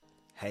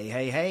Hey,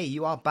 hey, hey,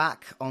 you are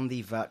back on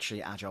the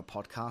Virtually Agile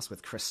podcast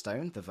with Chris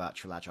Stone, the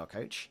Virtual Agile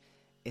Coach.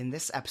 In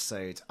this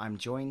episode, I'm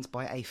joined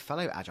by a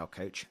fellow Agile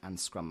Coach and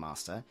Scrum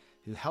Master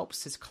who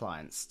helps his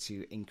clients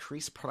to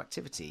increase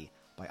productivity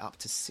by up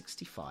to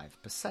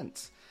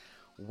 65%.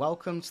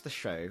 Welcome to the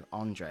show,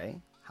 Ondrej.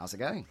 How's it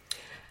going?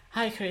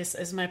 Hi, Chris.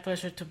 It's my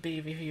pleasure to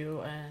be with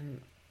you and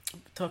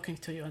talking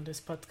to you on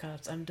this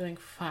podcast. I'm doing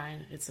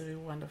fine. It's a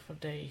wonderful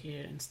day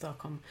here in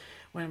Stockholm,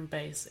 where I'm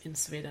based in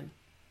Sweden.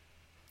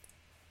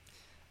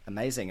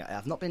 Amazing.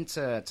 I've not been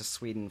to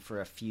Sweden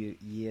for a few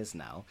years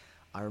now.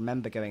 I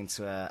remember going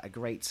to a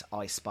great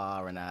ice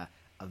bar and a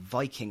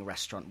Viking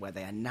restaurant where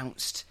they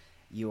announced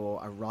your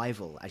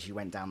arrival as you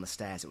went down the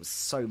stairs. It was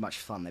so much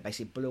fun. They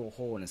basically blew a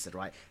horn and said,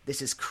 right,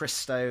 this is Chris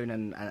Stone,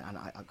 and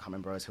I can't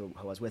remember who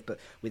I was with, but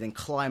we then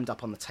climbed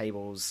up on the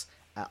tables,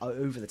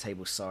 over the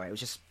tables, sorry. It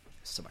was just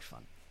so much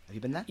fun. Have you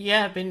been there?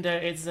 Yeah, I've been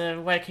there. It's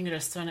a Viking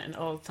restaurant in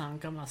Old Town,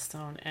 Gamla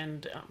Stan,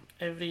 and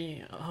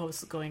every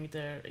host going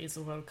there is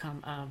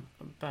welcome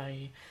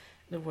by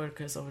the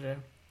workers over there.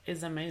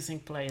 It's an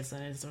amazing place,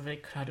 and it's a very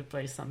crowded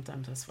place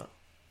sometimes as well.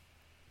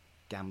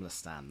 Gamla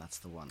Stan, that's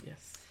the one.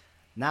 Yes.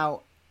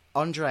 Now,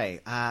 Ondrej,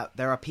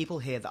 there are people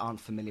here that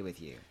aren't familiar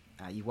with you.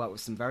 You work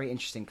with some very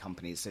interesting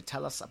companies, so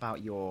tell us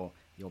about your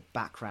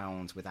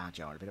background with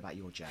Agile, a bit about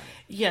your journey.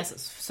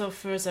 Yes, so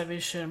first I will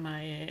share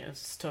my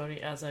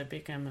story as I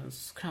became a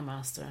Scrum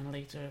Master and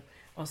later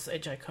also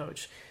Agile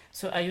Coach.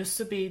 So I used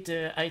to be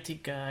the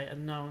IT guy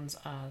known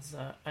as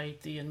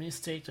IT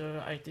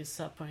administrator, IT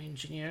support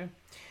engineer,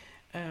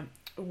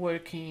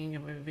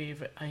 working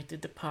with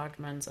IT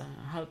departments,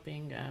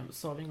 helping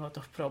solving a lot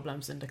of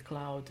problems in the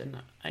cloud and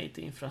IT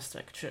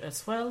infrastructure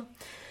as well.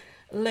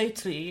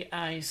 Lately,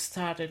 I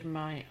started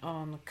my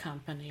own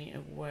company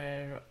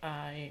where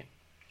I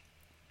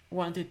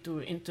wanted to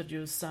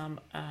introduce some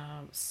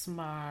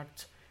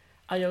smart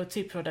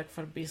IoT product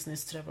for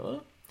business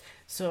travel.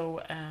 So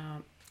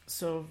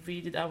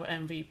we did our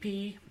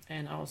MVP,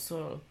 and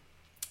also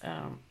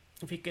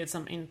we get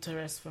some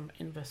interest from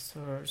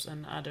investors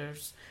and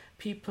others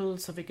people,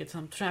 so we get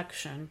some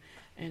traction,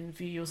 and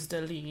we use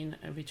the Lean,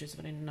 which is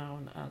very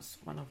known as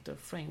one of the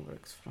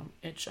frameworks from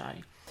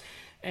Agile.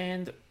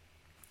 And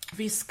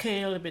we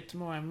scale a bit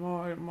more and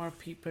more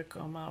people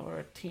come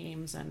our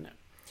teams, and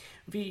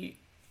we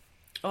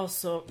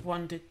also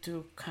wanted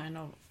to kind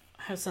of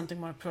have something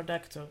more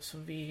productive, so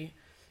we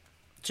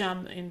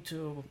jumped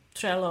into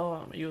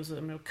Trello, used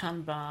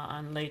Canva,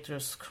 and later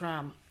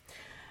Scrum.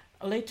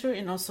 Later,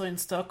 also in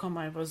Stockholm,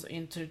 I was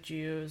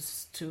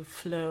introduced to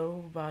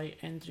Flow by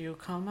Andrew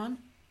Kalman.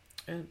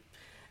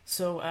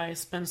 So I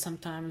spent some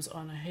time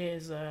on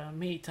his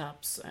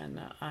meetups, and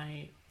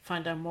I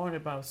find out more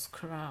about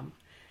Scrum.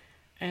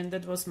 And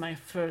that was my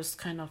first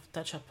kind of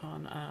touch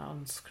upon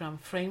on Scrum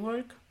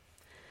framework.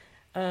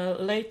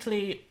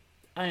 Lately,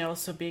 I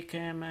also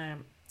became a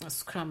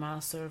Scrum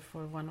Master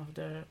for one of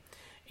the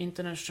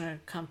international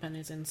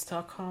companies in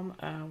Stockholm,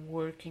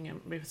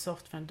 working with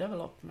software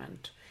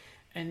development.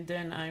 And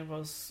then I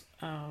was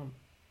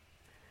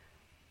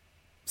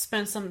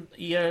spent some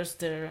years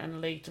there,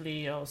 and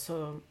lately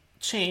also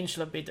changed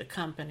a bit the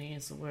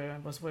companies where I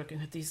was working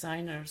with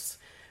designers,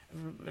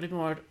 really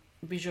more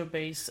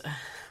visual-based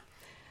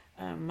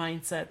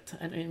mindset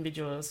and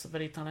individuals,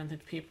 very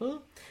talented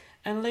people.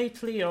 And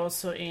lately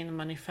also in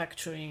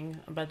manufacturing,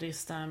 but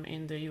this time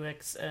in the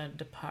UX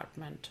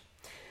department.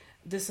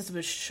 This is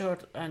a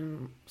short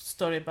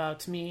story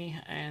about me,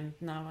 and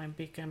now I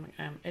became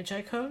an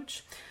Agile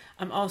Coach.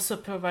 I'm also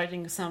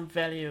providing some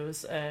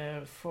values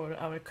for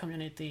our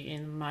community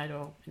in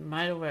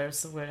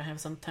Miloverse, where I have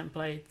some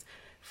template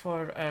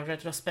for a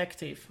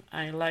retrospective.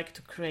 I like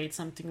to create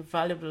something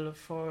valuable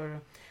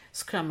for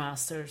Scrum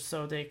Masters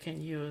so they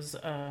can use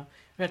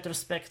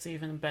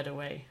retrospective in a better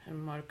way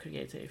and more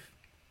creative.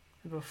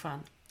 It was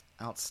fun.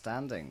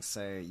 Outstanding.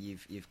 So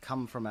you've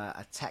come from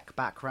a tech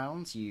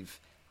background. You've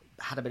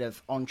had a bit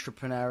of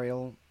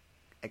entrepreneurial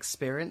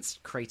experience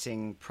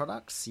creating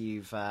products.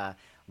 You've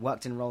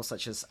worked in roles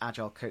such as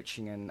Agile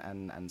Coaching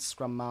and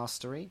Scrum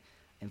Mastery,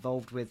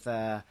 involved with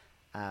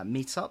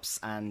meetups,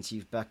 and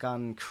you've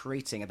begun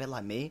creating, a bit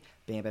like me,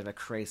 being a bit of a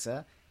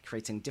creator,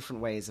 creating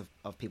different ways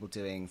of people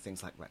doing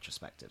things like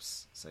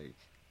retrospectives. So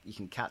you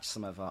can catch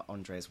some of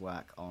Ondrej's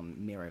work on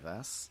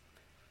Miroverse.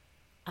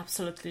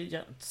 Absolutely.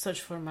 Yeah. Search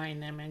for my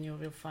name and you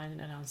will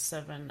find around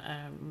 7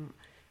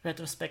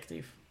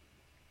 retrospective.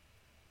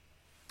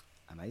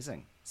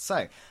 Amazing.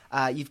 So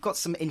you've got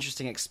some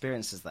interesting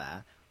experiences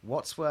there.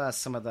 What were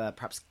some of the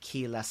perhaps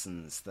key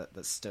lessons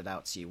that stood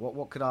out to you?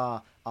 What could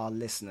our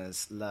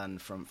listeners learn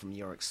from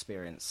your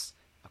experience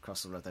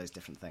across all of those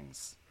different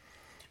things?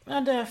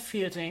 Well, there are a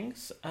few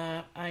things.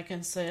 I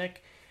can say,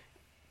 like,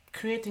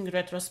 creating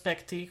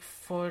retrospective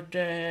for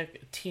the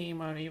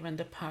team or even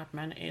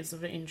department is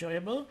very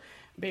enjoyable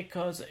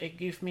because it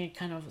gives me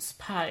kind of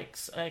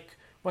spikes, like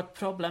what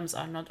problems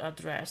are not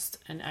addressed,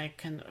 and I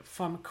can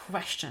form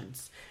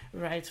questions,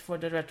 right, for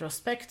the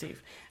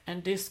retrospective.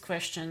 And these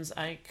questions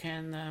I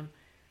can,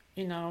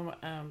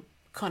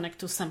 connect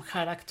to some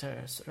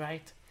characters,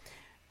 right?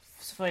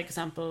 for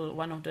example,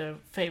 one of the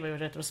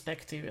favorite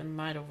retrospective and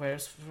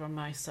metaverse from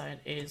my side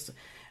is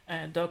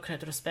dog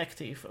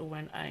retrospective,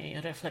 when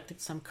I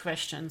reflected some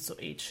questions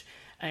to each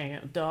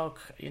dog,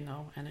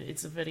 and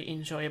it's very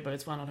enjoyable.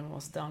 It's one of the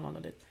most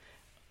downloaded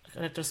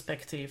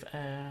retrospective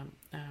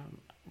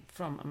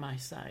from my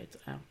side.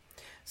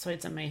 So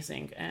it's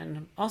amazing.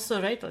 And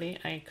also lately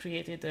I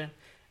created a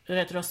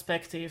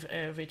retrospective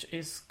which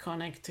is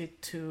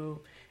connected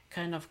to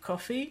kind of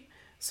coffee.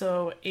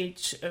 So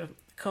each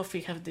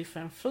coffee have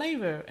different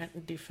flavor,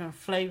 and different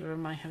flavor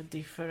might have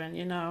different,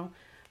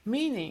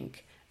 meaning.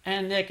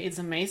 And like, it's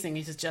amazing.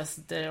 It's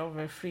just there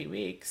over 3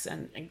 weeks,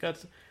 and it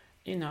got,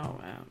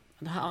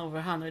 over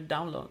 100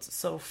 downloads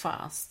so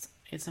fast.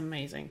 It's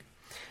amazing.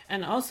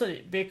 And also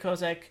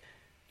because like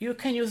you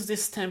can use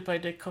this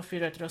template, the coffee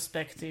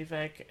retrospective,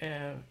 like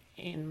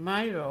in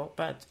Miro,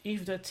 but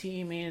if the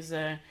team is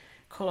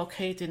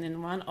collocated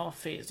in one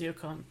office, you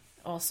can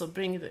also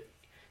bring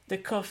the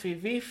coffee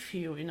with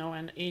you,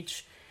 and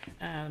each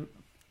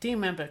team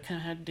member can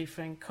have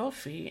different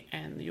coffee,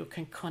 and you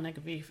can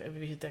connect with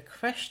the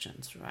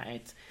questions,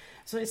 right?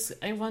 So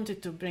I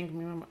wanted to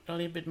bring a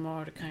little bit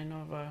more kind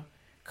of a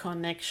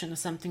connection,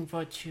 something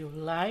what you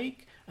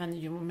like and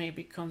you may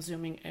be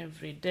consuming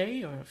every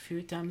day or a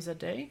few times a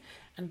day,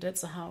 and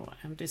that's how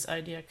this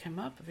idea came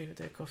up with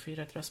the coffee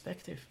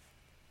retrospective.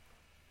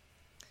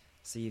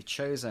 So you've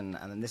chosen,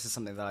 and then this is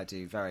something that I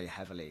do very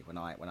heavily when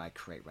I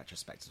create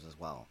retrospectives as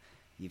well.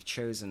 You've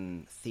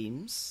chosen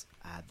themes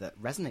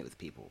that resonate with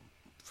people,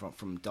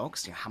 from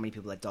dogs. How many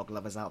people are dog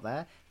lovers out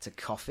there? To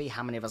coffee.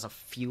 How many of us are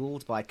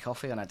fueled by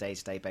coffee on a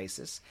day-to-day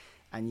basis?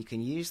 And you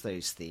can use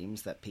those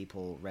themes that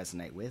people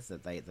resonate with,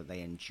 that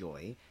they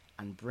enjoy,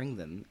 and bring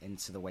them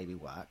into the way we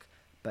work,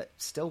 but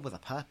still with a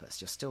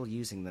purpose. You're still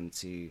using them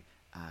to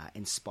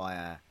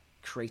inspire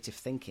creative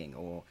thinking,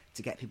 or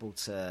to get people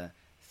to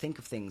think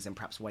of things in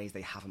perhaps ways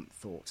they haven't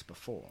thought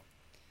before.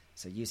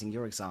 So using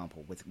your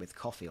example with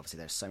coffee, obviously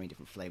there's so many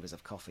different flavors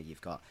of coffee.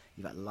 You've got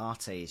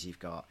lattes, you've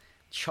got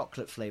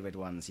chocolate flavored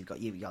ones, you've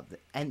got the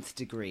nth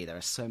degree. There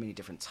are so many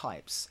different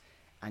types,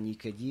 and you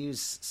could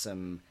use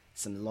some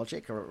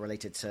logic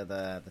related to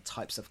the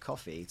types of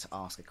coffee to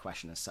ask a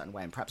question in a certain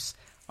way. And perhaps,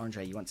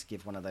 Ondrej, you want to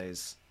give one of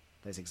those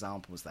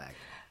examples there.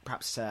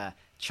 Perhaps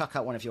chuck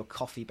out one of your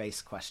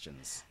coffee-based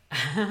questions.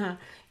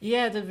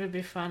 Yeah, that would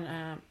be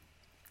fun.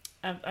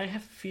 I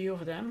have a few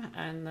of them,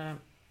 and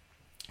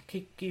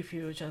give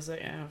you just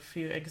a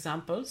few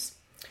examples.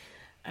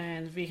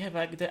 And we have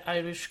like the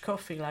Irish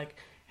coffee. Like,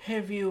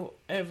 have you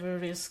ever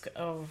risked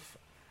of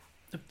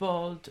the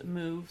bold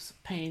moves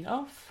paying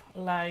off,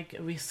 like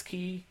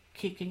whiskey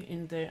kicking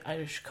in the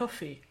Irish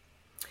coffee?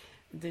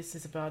 This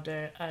is about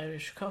the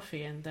Irish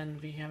coffee. And then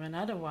we have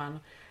another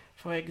one,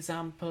 for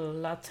example,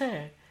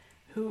 latte.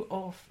 Who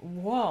of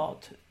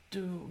what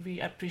do we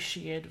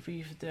appreciate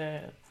with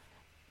the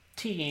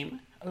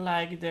team,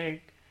 like the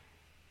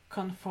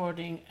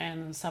comforting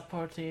and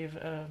supportive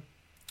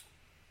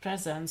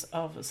presence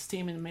of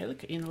steaming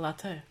milk in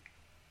latte?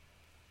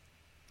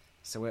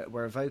 So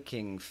we're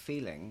evoking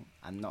feeling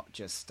and not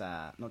just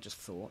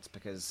thought,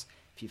 because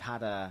if you've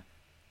had an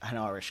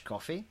Irish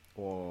coffee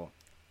or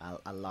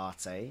a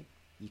latte,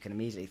 you can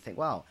immediately think,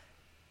 well,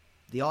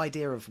 the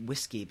idea of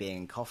whiskey being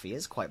in coffee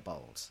is quite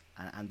bold,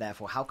 and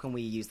therefore how can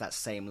we use that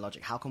same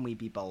logic? How can we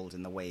be bold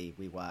in the way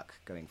we work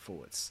going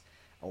forwards?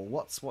 Or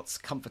what's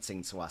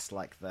comforting to us,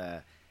 like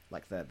the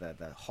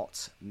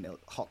hot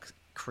milk, hot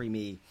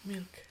creamy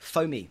milk,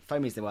 foamy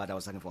is the word I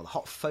was looking for. The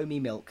hot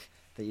foamy milk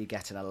that you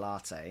get in a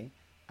latte,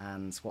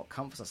 and what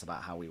comforts us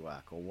about how we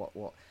work, or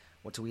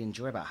what do we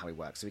enjoy about how we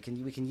work? So we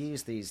can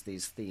use these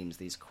themes,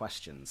 these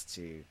questions,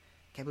 to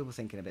get people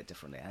thinking a bit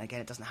differently. And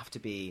again, it doesn't have to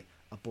be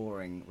a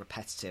boring,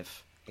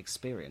 repetitive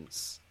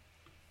experience.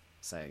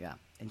 So yeah,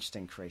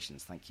 interesting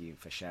creations. Thank you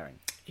for sharing.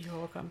 You're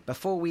welcome.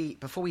 Before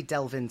we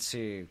delve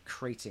into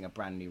creating a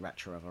brand new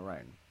retro of our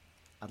own,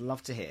 I'd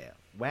love to hear,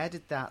 where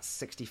did that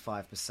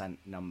 65%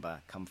 number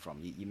come from?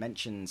 You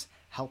mentioned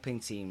helping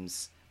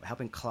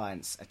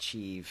clients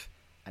achieve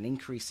an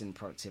increase in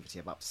productivity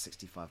of up to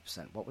 65%.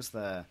 What was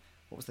the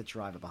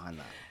driver behind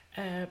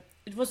that?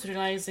 It was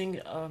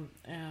realizing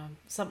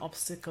some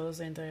obstacles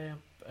in the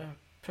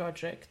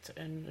project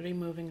and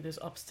removing these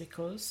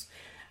obstacles,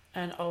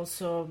 and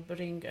also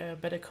bring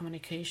better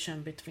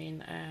communication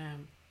between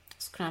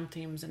Scrum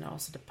teams and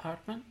also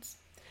departments.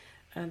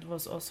 And it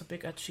was also a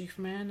big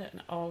achievement,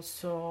 and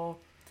also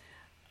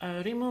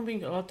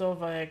removing a lot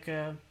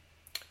of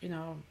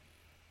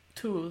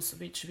tools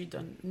which we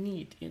don't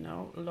need,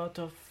 a lot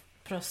of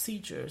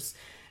procedures.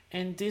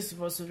 And this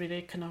was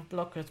really kind of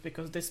blocked,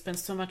 because they spend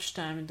so much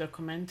time in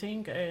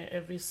documenting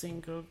every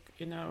single,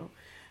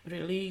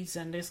 release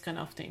and these kind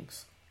of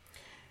things.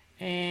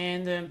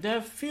 And there are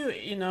a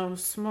few,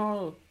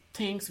 small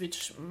things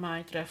which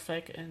might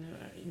reflect in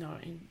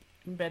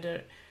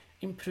better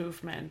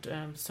improvement.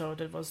 So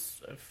there was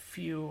a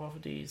few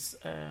of these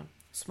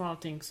small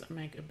things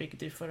make a big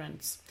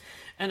difference.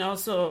 And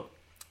also,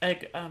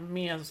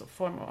 me as a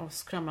former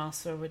Scrum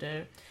Master over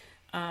there,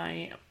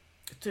 I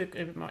took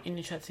a bit more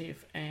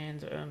initiative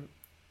and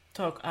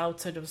talk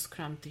outside of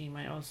Scrum team.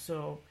 I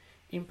also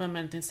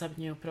implemented some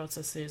new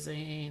processes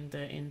in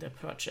the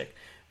project,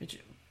 which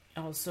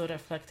also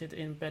reflected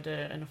in better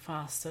and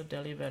faster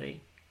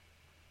delivery.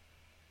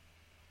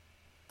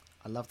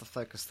 I love the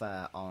focus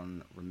there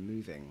on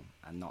removing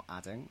and not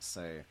adding.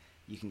 So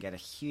you can get a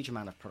huge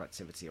amount of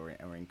productivity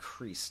or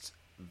increased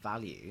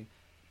value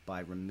by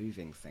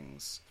removing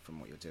things from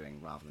what you're doing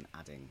rather than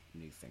adding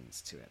new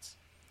things to it.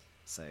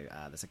 So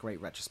there's a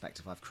great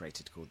retrospective I've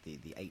created called the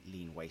 8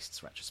 Lean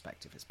Wastes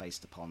retrospective. It's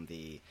based upon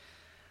the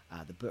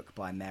book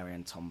by Mary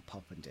and Tom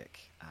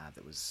Popendick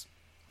that was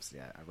obviously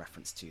a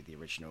reference to the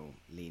original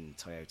Lean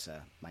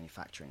Toyota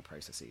manufacturing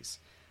processes.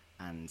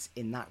 And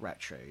in that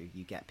retro,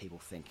 you get people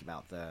thinking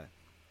about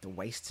the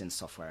wastes in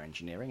software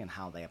engineering and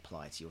how they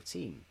apply to your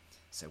team.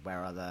 So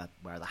where are the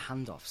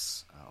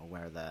handoffs, or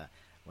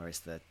where is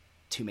the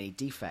too many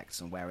defects,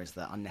 and where is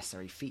the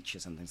unnecessary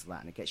features and things like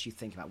that. And it gets you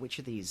thinking about which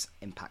of these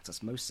impact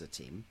us most as a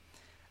team,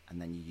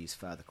 and then you use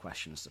further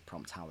questions to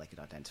prompt how they could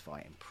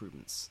identify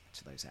improvements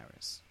to those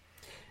areas.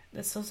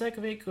 That sounds like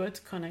a very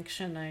good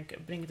connection,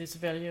 like bring this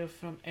value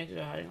from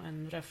Agile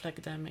and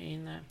reflect them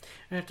in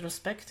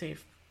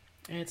retrospective.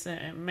 It's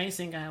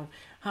amazing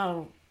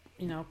how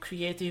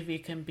creative we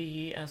can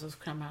be as a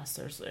Scrum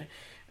Masters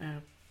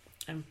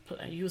and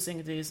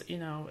using this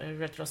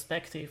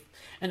retrospective.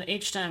 And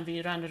each time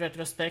we run a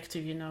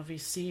retrospective, we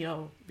see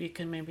how we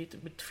can maybe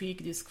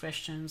tweak these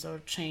questions or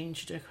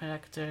change the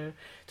character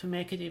to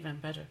make it even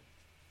better.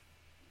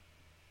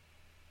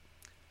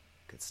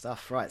 Good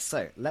stuff. Right,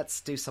 so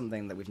let's do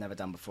something that we've never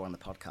done before on the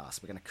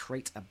podcast. We're going to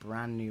create a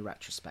brand new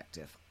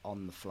retrospective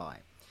on the fly.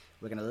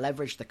 We're going to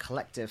leverage the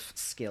collective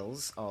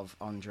skills of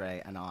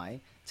Ondrej and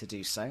I to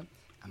do so,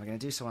 and we're going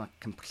to do so on a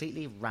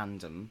completely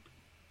random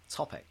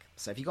topic.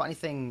 So if you've got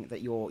anything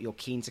that you're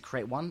keen to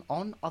create one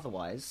on,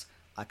 otherwise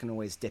I can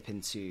always dip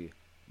into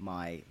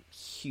my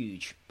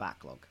huge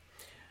backlog.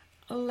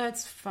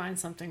 Let's find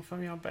something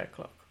from your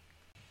backlog.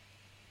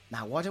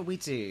 Now, why don't we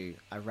do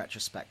a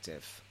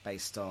retrospective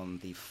based on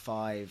the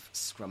 5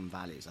 Scrum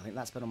Values? I think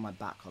that's been on my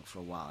backlog for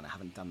a while, and I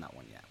haven't done that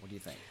one yet. What do you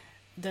think?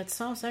 That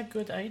sounds like a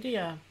good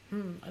idea.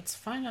 Let's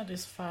find out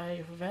these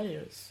 5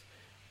 values.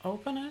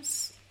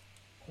 Openness,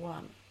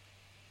 1.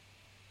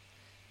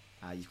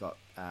 You've got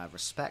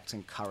respect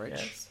and courage.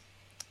 Yes.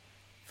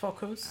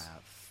 Focus.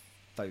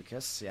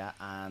 Focus, yeah,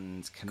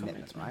 and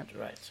commitment,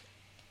 Right.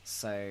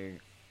 So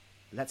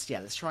let's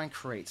try and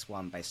create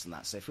one based on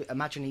that. So if we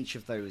imagine each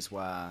of those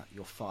were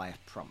your 5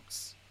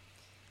 prompts.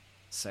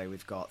 So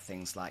we've got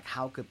things like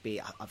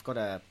I've got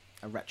a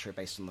retro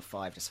based on the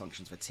 5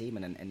 dysfunctions of a team,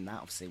 and in that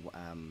obviously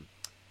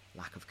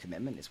lack of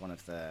commitment is one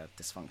of the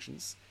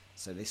dysfunctions.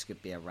 So this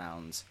could be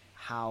around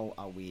how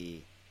are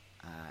we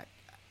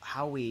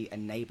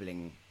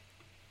enabling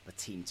the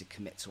team to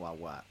commit to our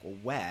work, or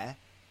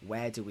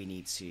where do we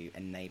need to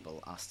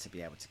enable us to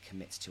be able to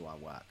commit to our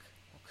work,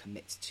 or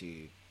commit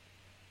to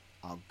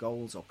our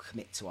goals, or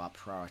commit to our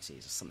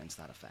priorities, or something to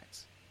that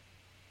effect.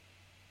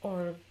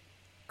 Or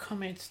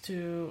commit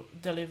to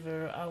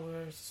deliver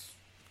our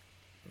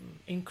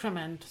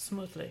increment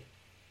smoothly.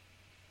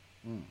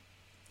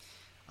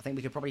 I think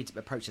we could probably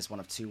approach this one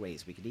of 2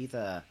 ways. We could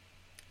either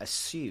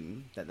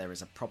assume that there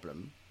is a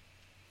problem,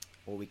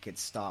 or we could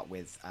start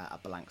with a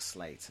blank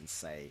slate and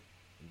say,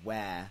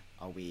 where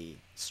are we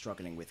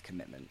struggling with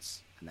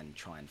commitments, and then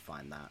try and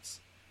find that.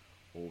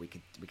 Or we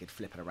could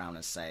flip it around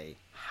and say,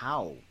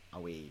 how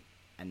are we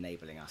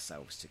enabling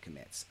ourselves to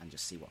commit, and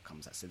just see what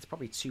comes out. So there's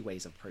probably 2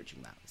 ways of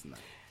approaching that, isn't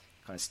there?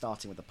 Kind of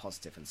starting with the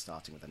positive and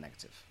starting with the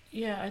negative.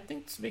 Yeah, I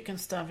think we can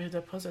start with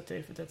the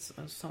positive. That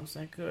sounds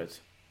like good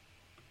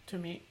to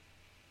me.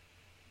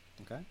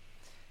 Okay.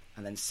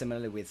 And then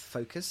similarly with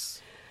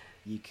focus,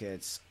 you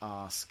could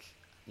ask,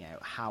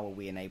 how are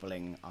we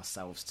enabling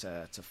ourselves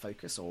to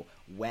focus, or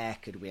where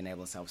could we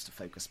enable ourselves to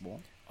focus more?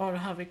 Or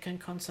how we can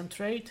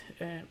concentrate,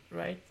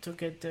 to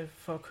get the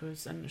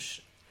focus and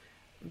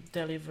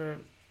deliver.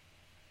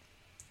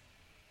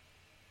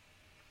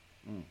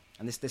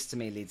 And this to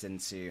me leads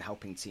into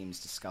helping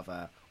teams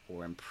discover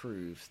or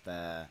improve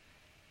their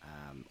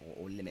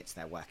or limit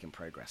their work in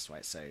progress,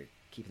 right? So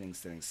keeping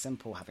things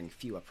simple, having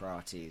fewer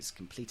priorities,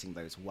 completing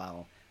those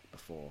well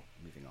before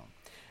moving on.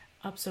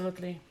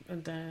 Absolutely,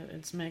 and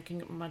it's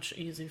making it much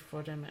easier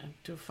for them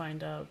to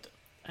find out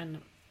and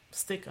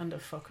stick on the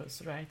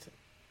focus, right?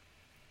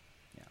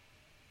 Yeah.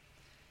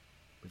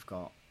 We've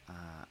got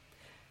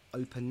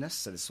openness,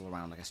 so this is all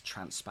around, I guess,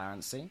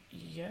 transparency.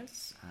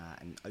 Yes.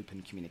 And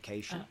open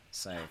communication.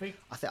 So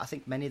I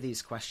think many of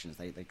these questions,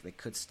 they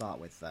could start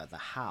with the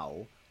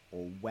how,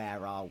 or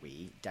where are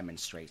we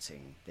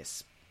demonstrating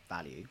this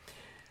value.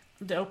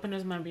 The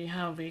openness might be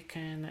how we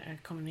can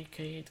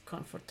communicate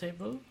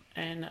comfortable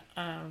and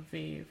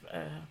with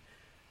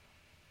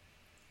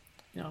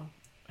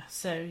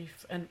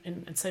safe and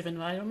safe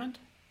environment.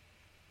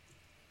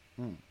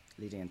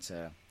 Leading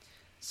into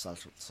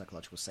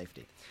psychological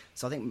safety.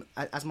 So I think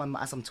as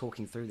I'm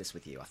talking through this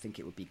with you, I think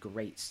it would be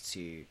great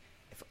to,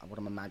 if what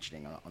I'm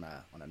imagining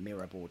on a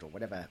Miro board or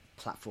whatever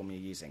platform you're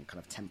using,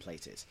 kind of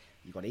templated.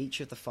 You've got each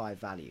of the 5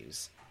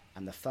 values,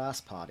 and the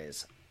first part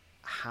is,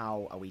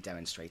 how are we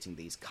demonstrating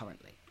these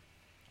currently?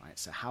 Right?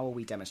 So how are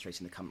we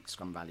demonstrating the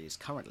Scrum values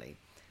currently?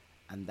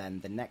 And then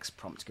the next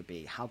prompt could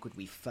be, how could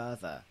we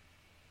further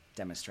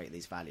demonstrate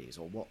these values,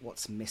 or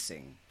what's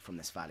missing from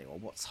this value, or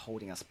what's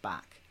holding us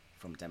back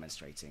from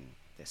demonstrating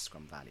this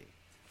Scrum value?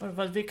 Or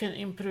what we can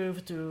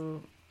improve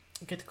to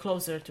get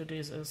closer to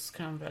this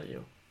Scrum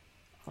value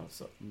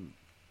also. You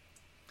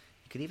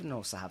could even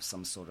also have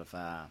some sort of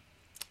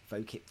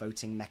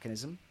voting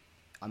mechanism.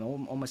 I'm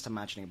almost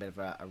imagining a bit of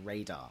a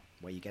radar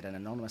where you get an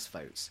anonymous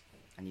vote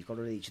and you've got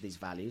all each of these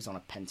values on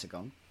a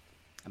pentagon.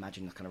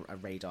 Imagine kind of a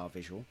radar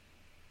visual.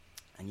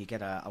 And you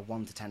get a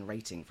 1 to 10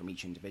 rating from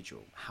each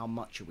individual. How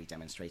much are we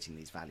demonstrating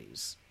these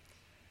values?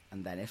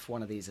 And then if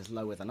one of these is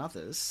lower than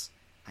others,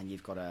 and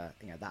you've got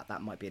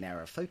that might be an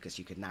area of focus,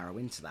 you could narrow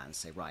into that and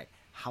say, right,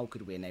 how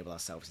could we enable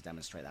ourselves to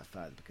demonstrate that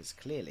further? Because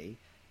clearly,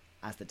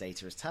 as the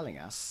data is telling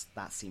us,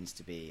 that seems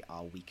to be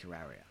our weaker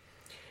area.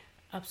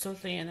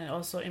 Absolutely, and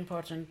also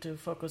important to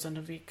focus on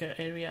the weaker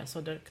area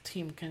so the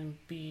team can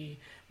be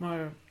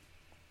more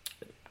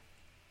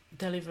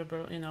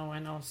deliverable,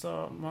 and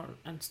also more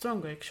and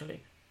stronger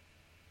actually.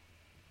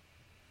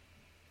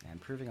 Yeah,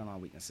 improving on our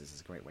weaknesses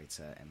is a great way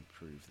to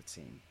improve the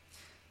team.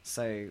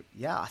 So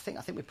yeah, I think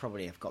we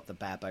probably have got the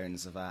bare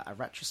bones of a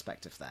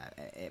retrospective there.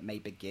 It may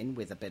begin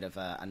with a bit of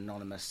an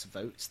anonymous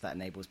vote that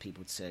enables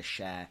people to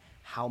share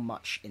how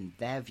much, in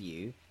their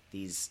view,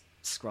 these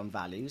Scrum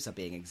values are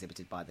being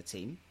exhibited by the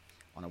team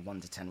on a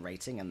 1 to 10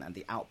 rating, and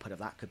the output of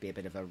that could be a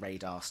bit of a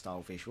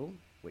radar-style visual,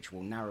 which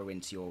will narrow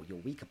into your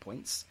weaker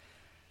points.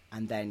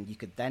 And then you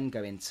could then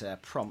go into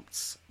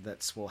prompts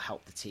that will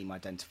help the team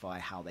identify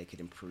how they could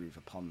improve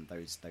upon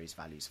those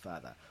values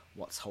further.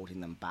 What's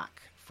holding them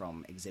back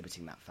from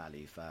exhibiting that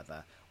value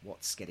further?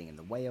 What's getting in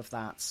the way of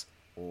that?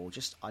 Or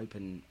just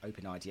open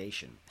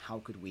ideation. How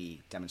could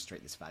we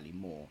demonstrate this value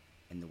more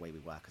in the way we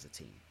work as a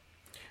team?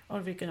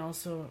 Or we can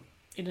also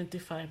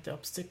identify the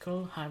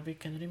obstacle, how we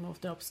can remove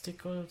the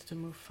obstacle to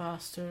move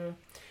faster.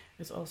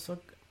 It's also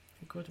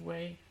a good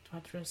way to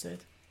address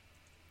it.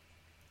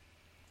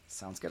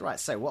 Sounds good. Right,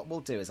 so what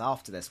we'll do is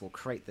after this, we'll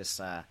create this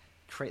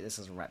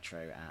as a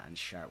retro and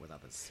share it with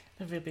others.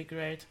 That will be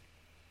great.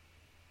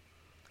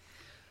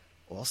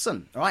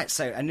 Awesome. All right,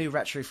 so a new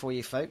retro for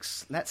you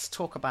folks. Let's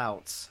talk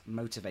about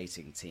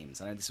motivating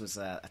teams. I know this was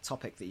a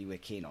topic that you were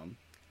keen on.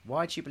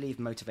 Why do you believe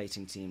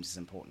motivating teams is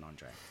important,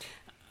 Ondrej?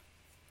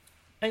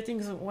 I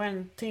think that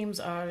when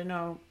teams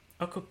are,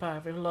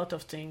 occupied with a lot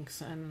of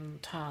things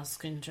and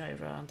tasks in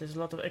Jira, there's a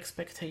lot of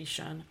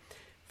expectation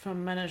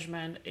from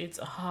management. It's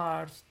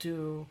hard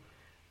to,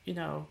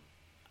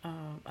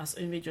 as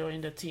individual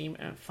in the team,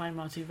 find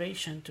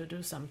motivation to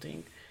do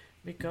something,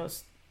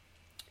 because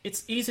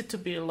it's easy to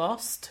be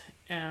lost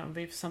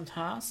with some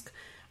task,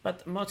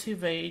 but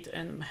motivate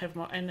and have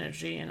more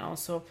energy. And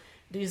also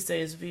these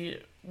days we're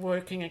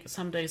working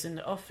some days in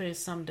the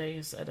office, some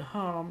days at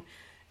home.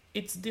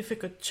 It's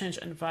difficult to change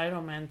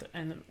environment,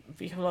 and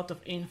we have a lot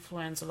of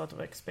influence, a lot of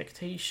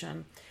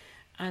expectation.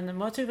 And the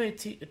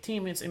motivate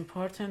team is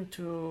important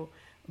to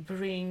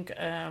bring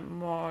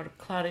more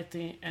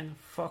clarity and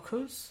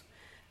focus,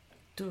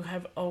 to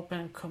have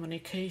open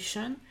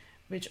communication,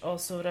 which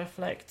also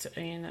reflects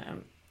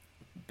in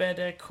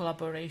better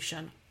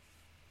collaboration.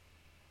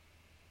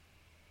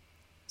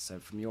 So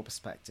from your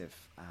perspective,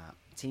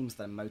 teams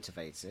that are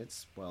motivated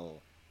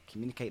will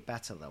communicate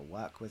better, they'll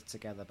work with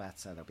together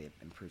better, there'll be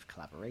improved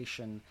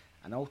collaboration,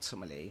 and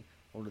ultimately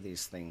all of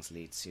these things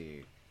lead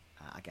to,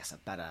 a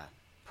better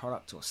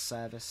product or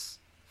service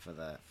for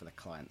the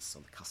clients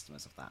or the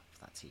customers of that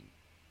team.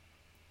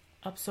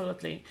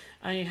 Absolutely.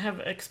 I have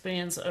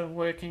experience of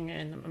working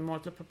in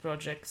multiple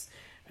projects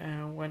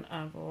when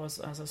I was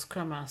as a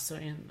Scrum Master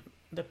in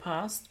the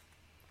past.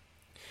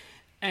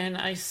 And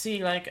I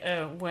see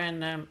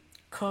when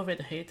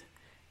COVID hit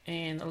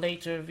and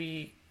later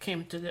we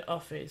came to the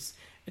office,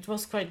 it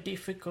was quite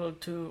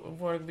difficult to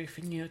work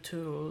with new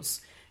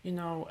tools,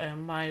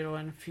 Miro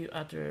and a few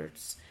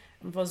others.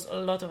 There was a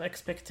lot of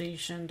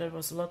expectation, there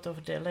was a lot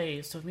of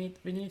delays, so we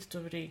need to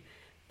really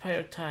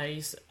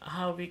prioritize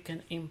how we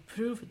can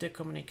improve the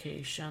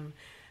communication,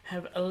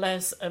 have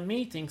less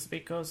meetings,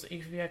 because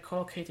if we are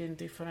collocated in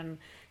different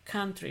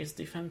countries,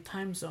 different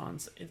time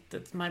zones,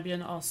 that might be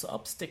an also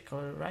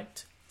obstacle,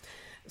 right?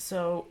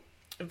 So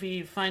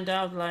we find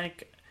out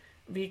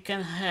we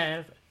can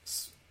have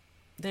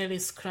daily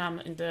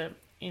Scrum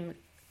in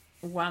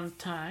one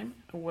time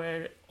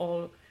where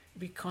all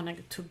we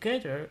connect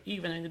together,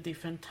 even in the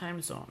different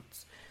time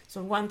zones.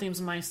 So one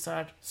teams might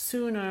start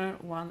sooner,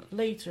 one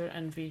later,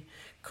 and we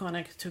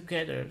connect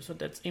together. So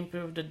that's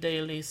improve the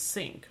daily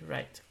sync,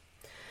 right?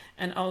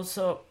 And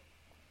also,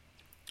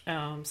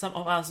 some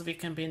of us, we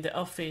can be in the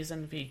office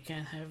and we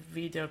can have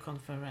video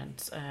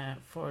conference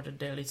for the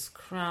daily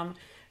Scrum.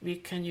 We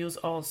can use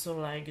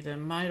also the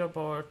Miro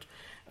board.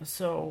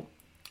 So,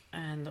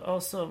 and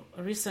also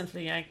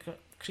recently I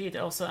created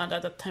also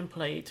another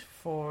template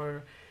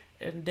for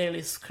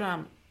daily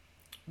Scrum.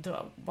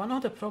 One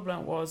of the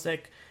problem was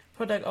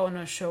product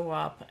owner show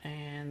up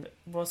and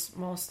was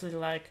mostly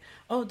like,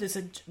 oh, there's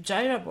a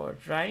Jira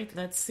board, right?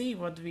 Let's see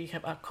what we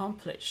have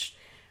accomplished.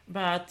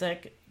 But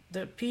like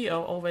the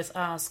PO always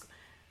asks,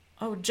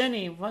 oh,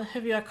 Jenny, what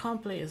have you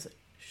accomplished?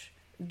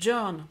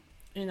 John,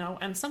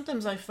 and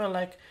sometimes I felt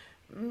like,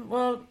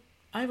 well,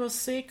 I was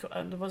sick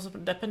and there was a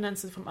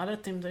dependency from other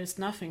team, there is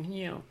nothing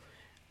new.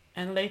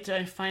 And later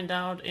I find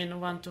out in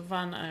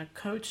one-to-one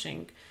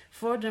coaching,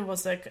 for them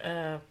was like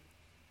a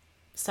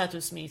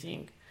status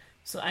meeting.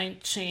 So I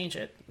changed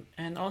it.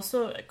 And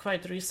also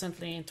quite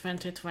recently in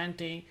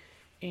 2020,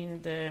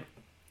 in the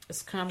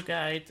Scrum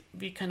Guide,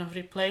 we kind of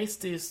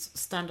replaced these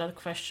standard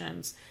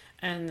questions,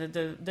 and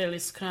the daily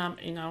Scrum,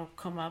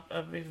 come up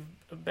with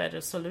a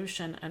better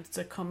solution, and it's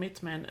a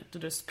commitment to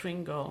the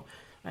sprint goal.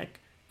 Like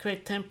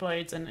create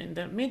templates, and in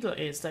the middle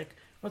is like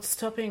what's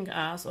stopping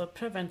us or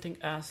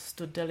preventing us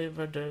to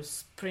deliver the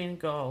sprint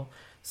goal.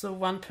 So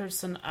one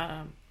person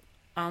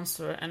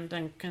answer and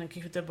then can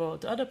give the ball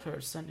to the other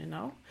person,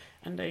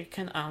 and they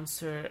can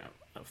answer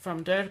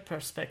from their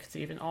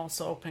perspective and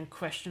also open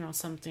question or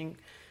something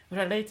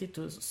related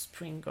to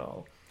sprint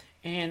goal.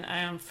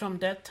 And from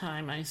that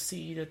time, I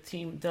see the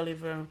team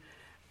deliver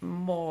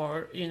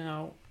more,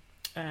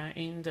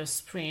 in the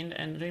sprint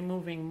and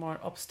removing more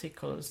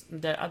obstacles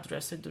that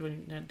address it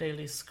during the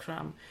daily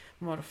Scrum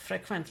more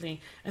frequently.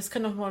 It's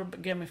kind of more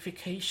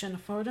gamification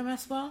for them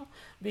as well,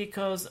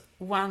 because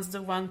once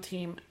the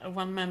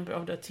one member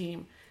of the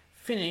team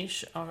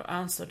finish or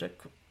answer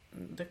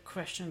the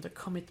question, the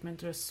commitment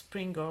to a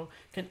sprint goal,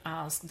 can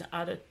ask the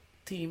other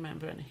team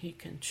member and he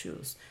can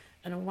choose.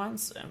 And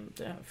once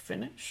they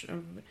finish,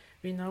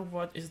 we know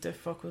what is the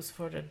focus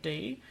for the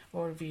day,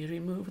 or we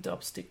remove the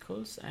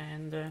obstacles,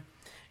 and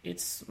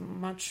it's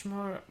much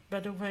more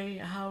better way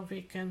how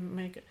we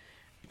can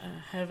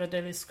have a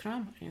daily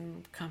Scrum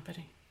in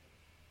company.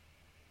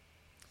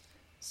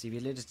 So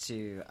you've alluded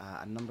to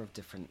a number of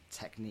different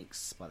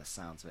techniques, by the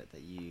sounds of it,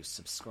 that you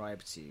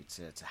subscribe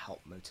to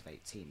help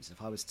motivate teams.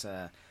 If I was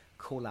to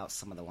call out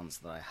some of the ones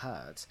that I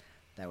heard,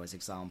 there was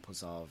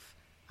examples of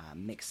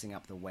mixing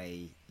up the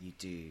way you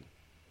do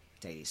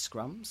daily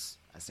scrums,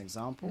 as an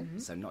example. Mm-hmm.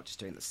 So not just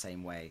doing it the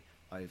same way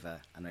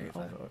over and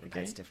over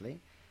repetitively.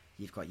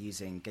 You've got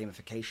using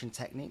gamification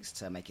techniques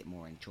to make it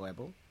more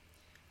enjoyable.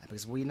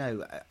 Because we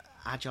know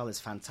Agile is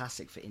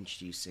fantastic for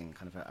introducing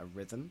kind of a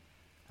rhythm,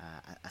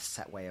 a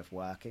set way of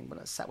working. Well,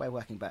 not a set way of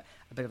working, but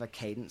a bit of a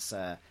cadence,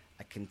 a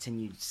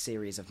continued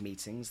series of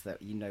meetings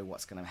that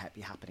what's going to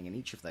be happening in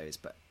each of those.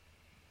 But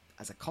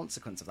as a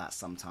consequence of that,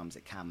 sometimes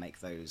it can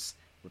make those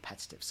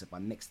repetitive. So by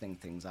mixing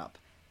things up,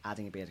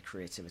 adding a bit of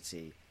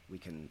creativity, we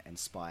can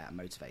inspire and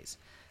motivate.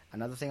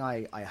 Another thing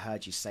I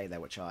heard you say there,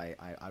 which I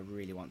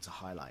really want to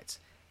highlight,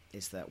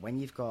 is that when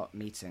you've got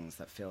meetings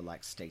that feel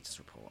like status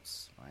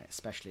reports, right,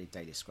 especially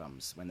daily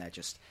scrums, when they're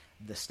just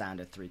the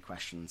standard 3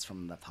 questions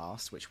from the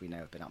past, which we know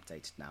have been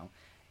updated now,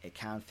 it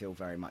can feel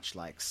very much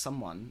like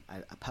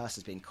a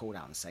person's being called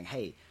out and saying,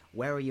 hey,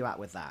 where are you at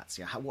with that?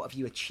 So, what have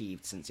you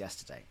achieved since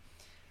yesterday?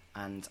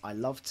 And I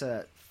love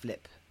to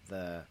flip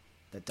the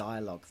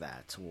dialogue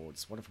there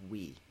towards what have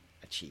we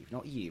achieved,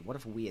 not you. What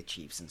have we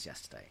achieved since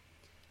yesterday?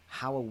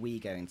 How are we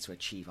going to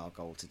achieve our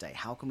goal today?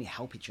 How can we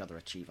help each other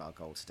achieve our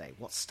goal today?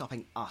 What's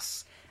stopping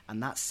us?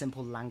 And that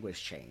simple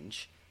language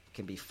change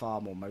can be far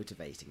more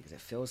motivating, because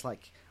it feels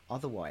like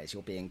otherwise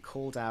you're being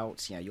called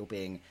out, you're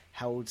being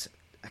held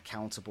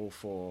accountable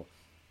for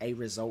a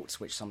result,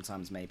 which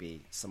sometimes may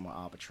be somewhat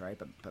arbitrary,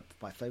 but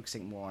by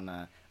focusing more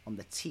on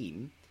the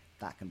team,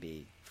 that can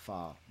be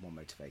far more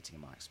motivating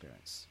in my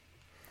experience.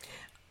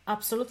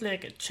 Absolutely, I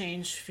could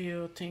change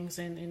few things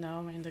in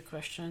the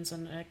questions,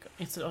 and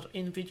instead of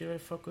individual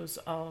focus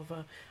of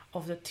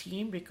the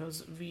team,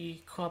 because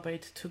we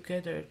collaborate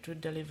together to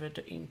deliver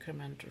the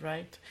increment,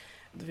 right?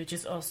 Which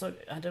is also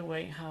other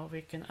way how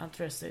we can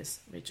address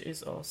this, which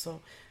is also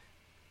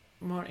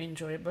more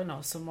enjoyable and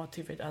also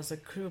motivate as a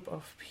group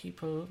of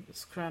people,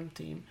 Scrum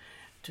team,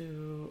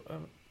 to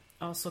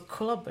also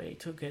collaborate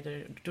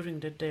together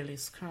during the daily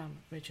Scrum,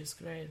 which is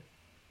great.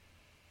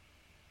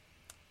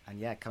 And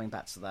yeah, coming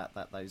back to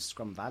those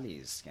Scrum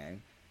values,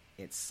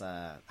 it's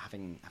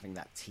having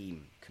that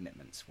team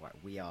commitment. Right,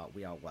 we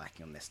are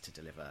working on this to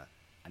deliver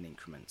an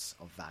increment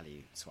of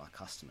value to our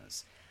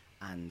customers,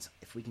 and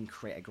if we can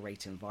create a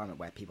great environment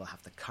where people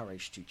have the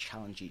courage to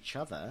challenge each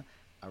other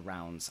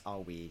around,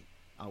 are we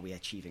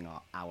achieving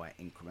our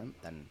increment,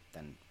 then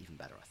even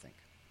better, I think.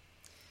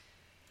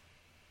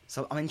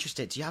 So I'm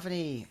interested, do you have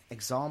any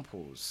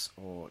examples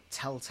or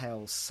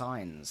telltale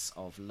signs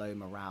of low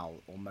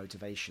morale or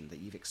motivation that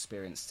you've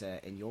experienced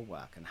in your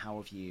work, and how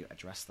have you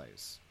addressed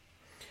those?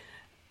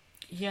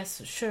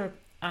 Yes, sure.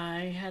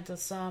 I had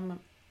some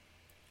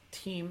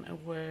team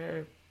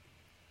where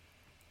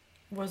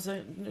was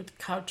a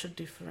culture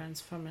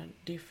difference from a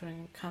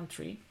different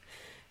country,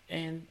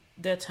 and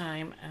that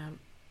time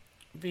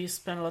we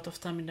spent a lot of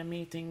time in the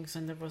meetings,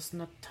 and there was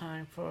not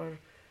time for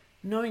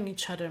knowing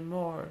each other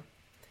more.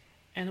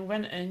 And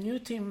when a new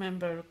team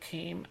member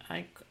came,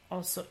 I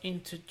also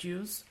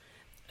introduced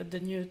the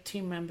new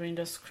team member in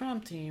the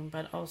Scrum team,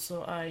 but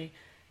also I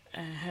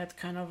had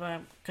kind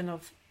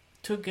of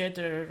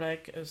together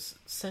like a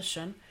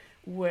session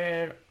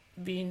where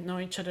we know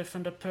each other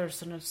from the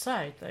personal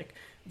side. Like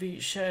we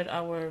shared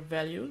our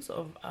values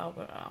of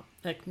our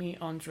like me,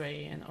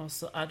 Andre, and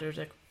also other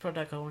like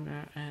product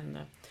owner and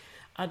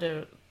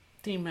other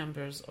team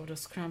members of the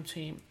Scrum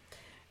team.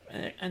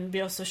 And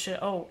we also share,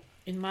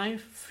 in my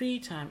free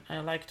time, I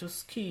like to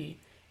ski.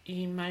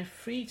 In my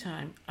free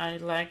time, I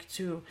like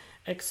to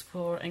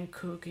explore and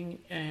cooking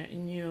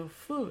new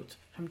food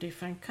from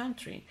different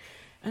country.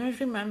 And I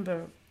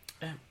remember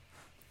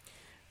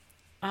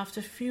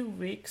after a few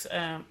weeks,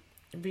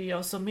 we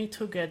also meet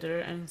together,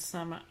 and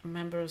some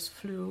members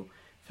flew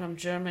from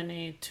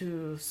Germany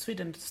to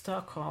Sweden, to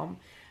Stockholm.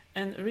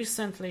 And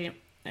recently,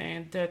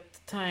 that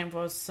time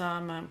was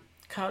some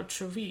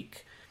culture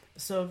week.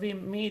 So we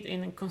meet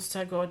in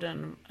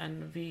Kungsträdgården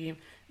and we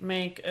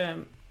make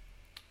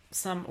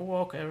some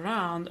walk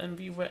around, and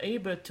we were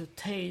able to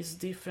taste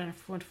different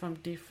food from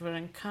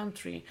different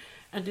country.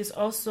 And this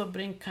also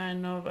bring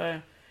kind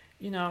of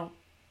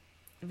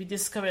we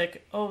discover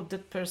like,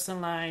 that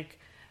person like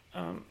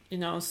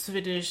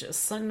Swedish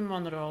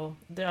cinnamon roll,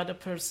 the other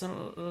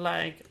person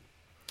like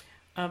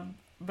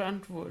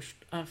Brandwurst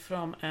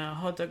from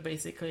hot dog,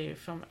 basically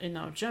from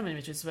Germany,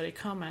 which is very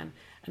common,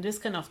 and this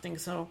kind of thing.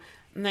 So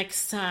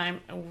next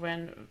time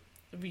when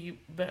we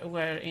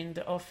were in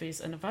the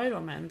office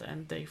environment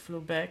and they flew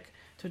back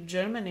to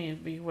Germany,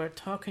 we were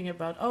talking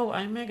about,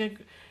 I make a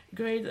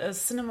great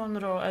cinnamon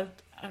roll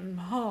at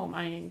home.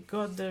 I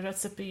got the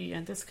recipe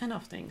and this kind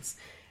of things.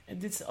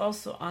 And it's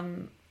also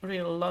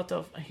unreal lot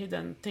of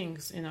hidden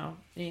things,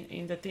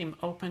 in the team.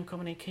 Open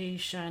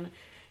communication,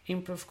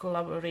 improve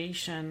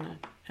collaboration,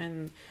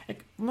 and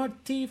more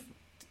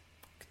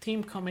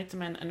team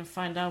commitment, and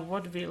find out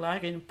what we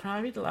like in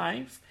private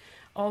life.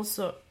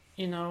 Also,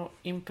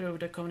 improve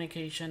the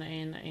communication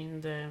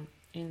in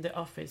the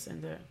office,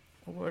 in the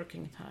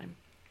working time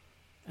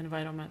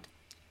environment.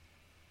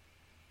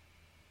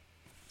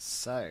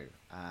 So,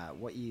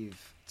 what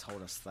you've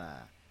told us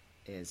there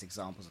is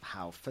examples of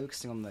how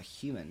focusing on the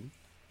human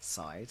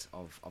side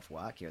of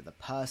work, the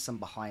person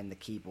behind the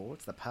keyboard,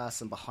 the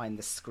person behind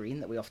the screen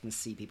that we often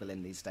see people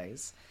in these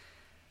days,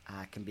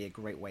 can be a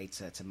great way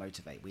to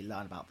motivate. We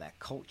learn about their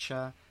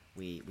culture,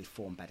 we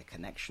form better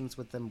connections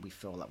with them, we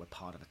feel like we're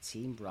part of a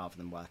team rather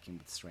than working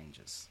with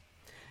strangers.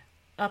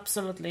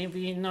 Absolutely,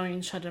 we know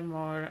each other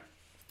more,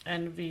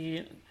 and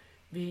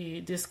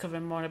we discover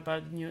more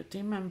about new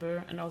team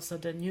member, and also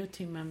the new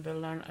team member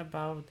learn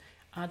about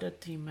other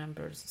team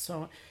members.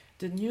 So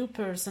the new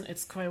person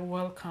is quite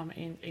welcome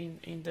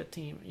in the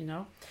team,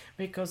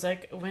 because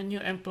like when new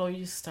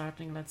employee is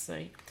starting, let's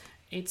say,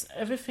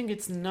 everything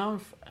is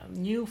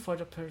new for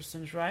the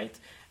person, right?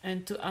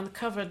 And to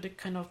uncover the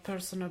kind of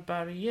personal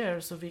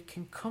barrier so we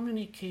can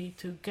communicate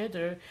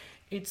together,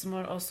 it's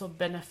more also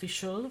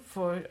beneficial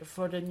for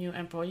the new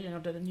employee,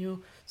 the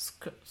new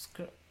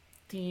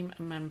team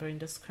member in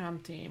the Scrum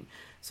team.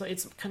 So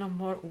it's kind of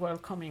more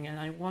welcoming, and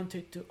I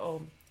wanted to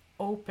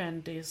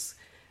open this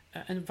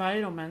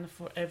environment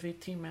for every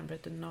team member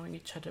to knowing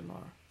each other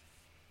more.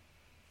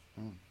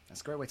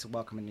 That's a great way to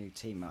welcome a new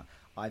team.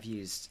 I've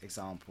used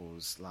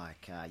examples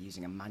like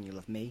using a manual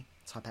of me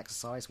type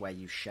exercise where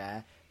you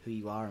share who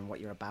you are and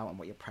what you're about and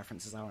what your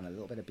preferences are, and a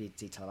little bit of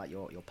detail about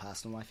your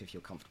personal life if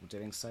you're comfortable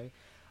doing so.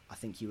 I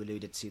think you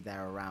alluded to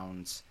there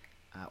around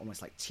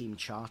almost like team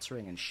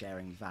chartering and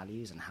sharing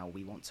values and how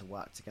we want to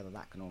work together.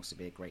 That can also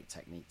be a great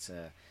technique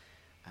to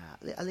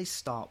at least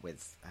start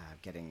with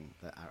getting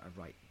a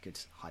right, good,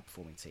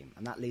 high-performing team.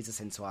 And that leads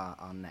us into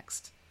our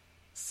next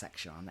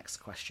section, our next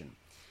question.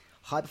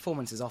 High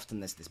performance is often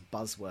this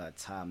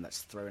buzzword term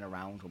that's thrown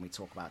around when we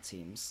talk about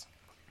teams.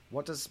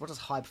 What does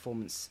high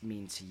performance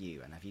mean to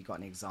you? And have you got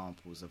any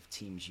examples of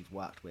teams you've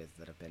worked with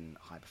that have been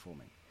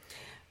high-performing?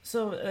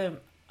 So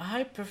a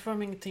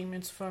high-performing team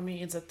for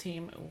me is a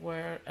team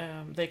where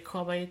they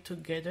collaborate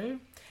together,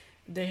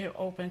 they have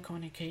open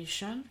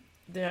communication,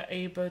 they are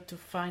able to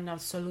find a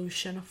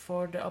solution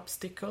for the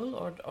obstacle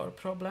or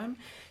problem,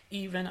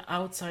 even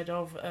outside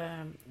of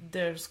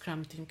their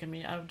Scrum team, can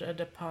be out of the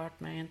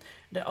department.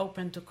 They're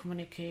open to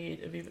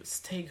communicate with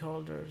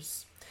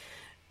stakeholders,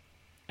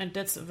 and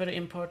that's very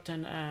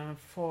important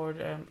for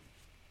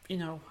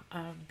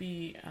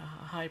be a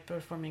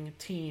high-performing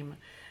team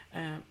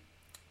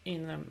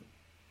in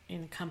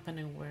a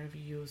company where we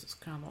use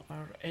Scrum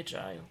or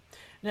Agile.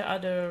 There are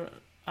other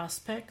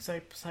aspects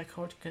like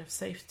psychological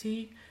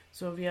safety,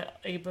 so we are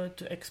able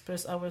to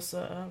express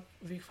ourselves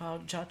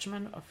without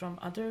judgment from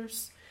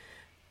others.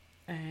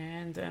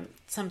 And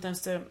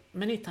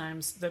many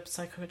times the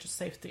psychological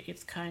safety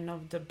is kind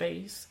of the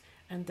base,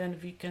 and then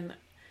we can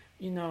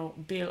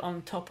build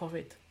on top of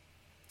it.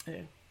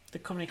 The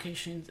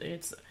communication,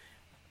 it's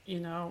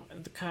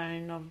the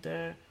kind of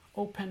the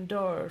open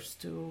doors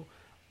to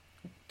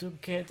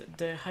get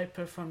the high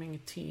performing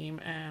team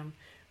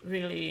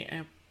really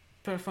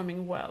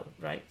performing well,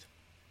 right?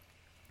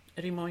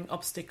 Removing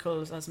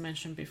obstacles, as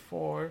mentioned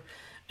before.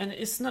 And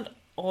it's not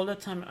all the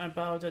time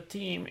about the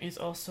team, it's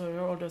also the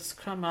role of the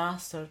Scrum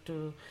Master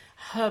to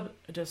help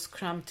the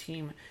Scrum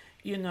team,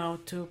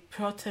 to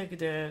protect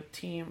the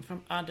team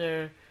from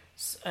other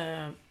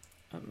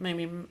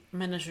maybe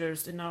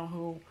managers,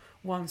 who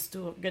wants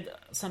to get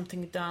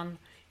something done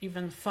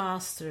even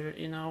faster,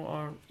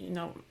 or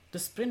the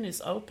sprint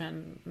is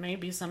open.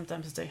 Maybe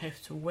sometimes they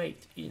have to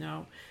wait,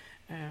 a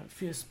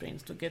few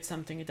sprints to get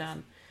something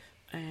done,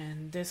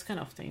 and this kind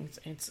of things.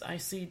 I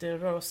see the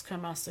role of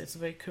Scrum Master is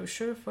very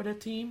crucial for the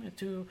team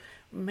to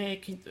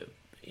make it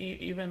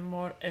even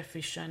more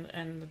efficient,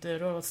 and the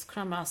role of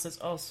Scrum Master is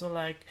also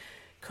like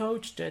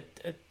coach the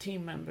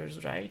team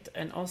members, right?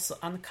 And also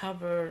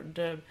uncover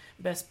the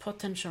best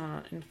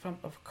potential in form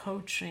of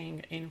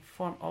coaching, in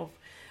form of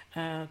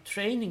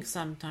training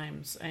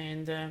sometimes,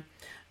 and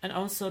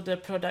also the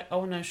product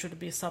owner should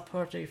be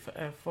supportive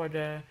for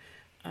the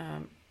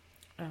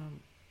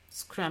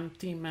Scrum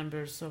team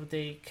members, so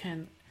they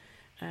can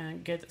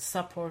get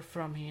support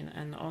from him.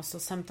 And also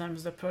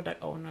sometimes the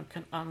product owner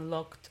can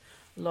unlock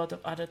a lot of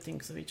other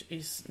things which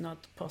is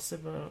not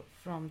possible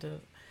from the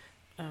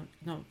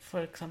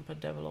for example,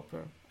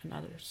 developer and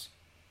others.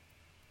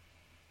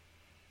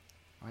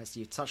 All right, so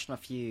you touched on a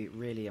few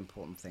really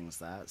important things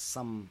there.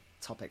 Some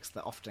topics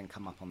that often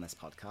come up on this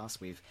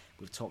podcast. We've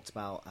talked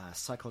about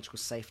psychological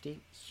safety,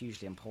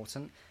 hugely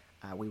important.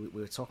 We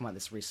were talking about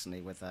this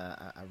recently with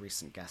a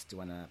recent guest,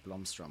 Duana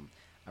Blomstrom,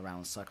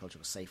 around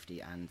psychological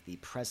safety, and the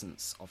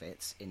presence of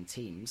it in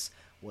teams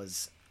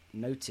was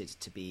noted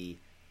to be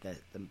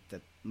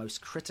the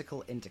most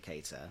critical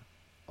indicator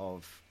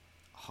of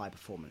high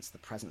performance, the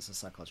presence of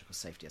psychological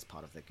safety as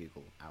part of the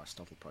Google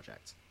Aristotle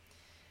project.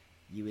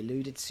 You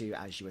alluded to,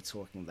 as you were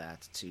talking there,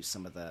 to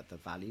some of the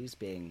values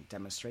being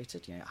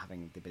demonstrated,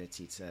 having the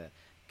ability to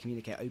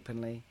communicate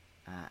openly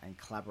and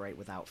collaborate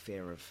without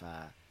fear of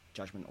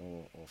judgment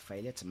or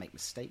failure, to make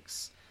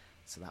mistakes.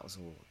 So that was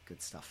all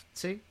good stuff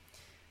too.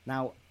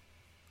 Now,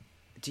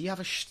 do you have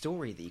a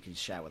story that you can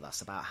share with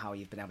us about how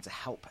you've been able to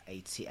help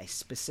a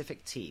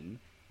specific team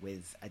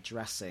with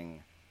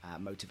addressing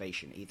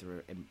motivation,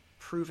 either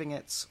improving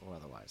it or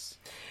otherwise?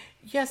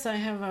 Yes, I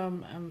have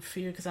a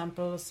few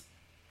examples.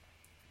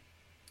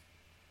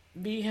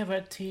 We have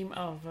a team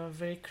of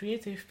very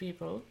creative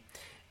people,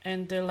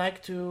 and they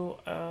like to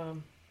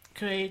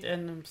create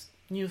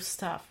new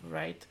stuff,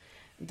 right?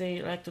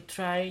 They like to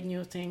try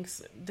new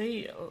things.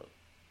 They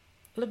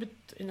a little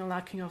bit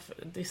lacking of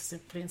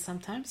discipline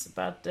sometimes,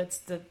 but that's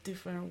the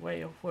different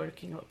way of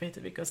working a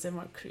bit, because they're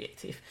more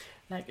creative,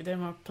 like they're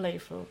more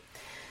playful.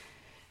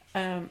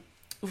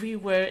 We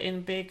were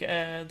in big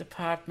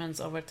departments,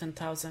 over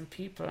 10,000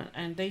 people,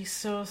 and they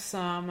saw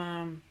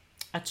some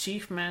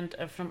achievement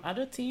from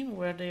other team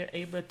where they're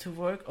able to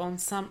work on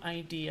some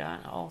idea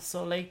and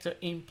also later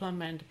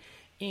implement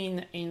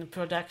in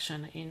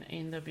production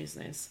in the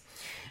business.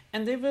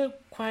 And they were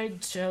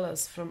quite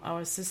jealous from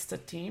our sister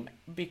team,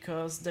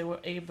 because they were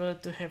able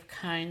to have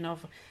kind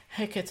of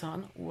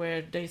hackathon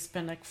where they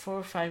spend like 4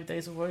 or 5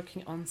 days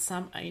working on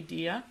some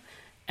idea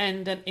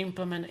and then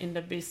implement in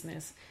the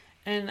business.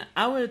 And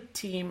our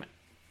team,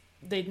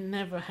 they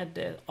never had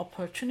the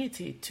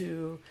opportunity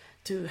to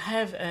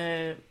have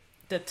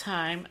the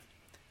time,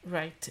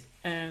 right,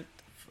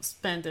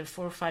 spend the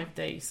 4 or 5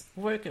 days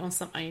working on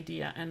some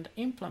idea and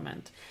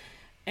implement.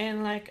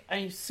 And like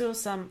I saw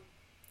some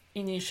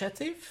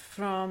initiative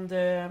from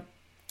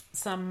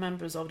some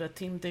members of the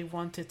team, they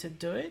wanted to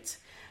do it,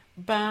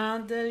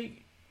 but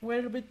they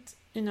were a bit,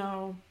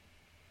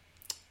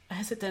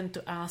 hesitant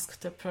to ask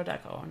the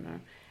product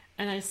owner.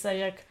 And I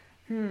say like,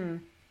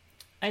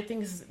 I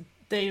think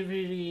they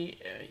really,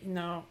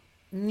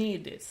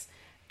 need this.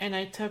 And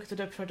I talk to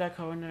the product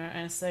owner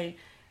and say,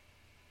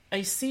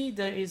 I see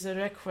there is a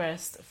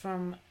request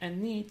from a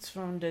need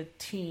from the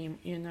team,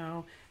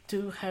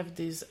 to have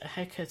this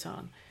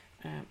hackathon.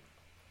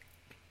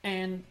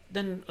 And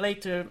then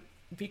later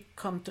we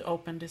come to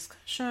open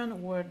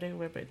discussion where they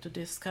were able to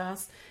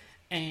discuss,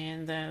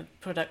 and the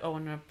product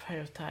owner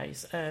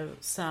prioritized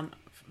some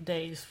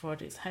days for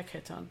this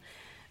hackathon.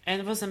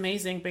 And it was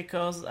amazing,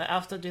 because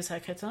after this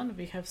hackathon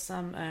we have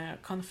some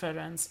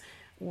conference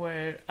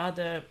where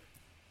other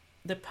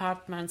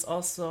departments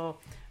also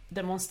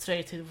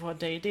demonstrated what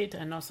they did,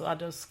 and also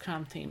other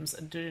Scrum teams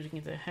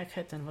during the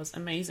hackathon. Was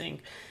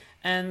amazing.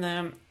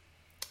 And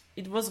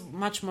it was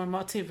much more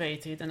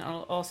motivated. And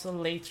also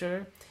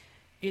later,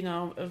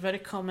 a very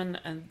common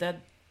at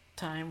that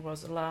time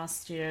was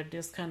last year,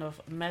 this kind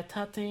of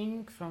meta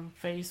thing from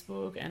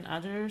Facebook and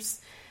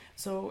others.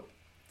 So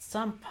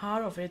some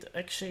part of it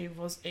actually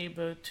was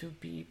able to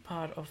be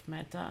part of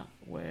meta,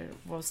 where it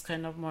was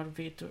kind of more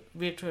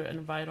virtual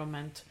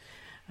environment,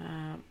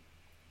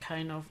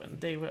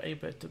 they were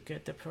able to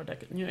get the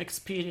product, new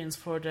experience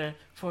for the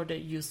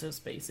users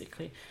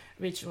basically,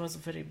 which was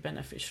very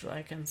beneficial,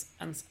 I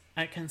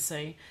can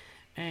say.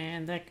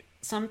 And like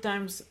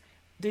sometimes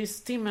these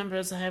team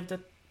members have the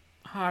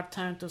hard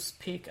time to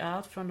speak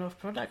out in front of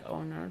product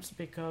owners,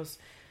 because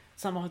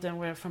some of them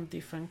were from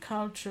different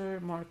culture,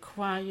 more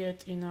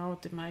quiet, they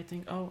might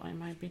think, oh, I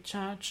might be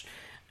judged.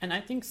 And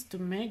I think to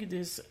make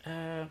this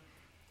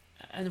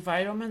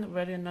environment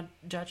where you're not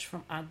judged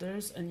from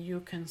others and you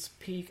can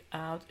speak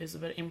out is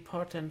very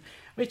important,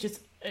 which is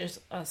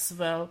as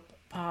well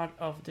part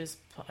of this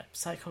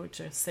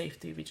psychology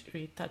safety, which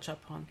we touch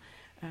upon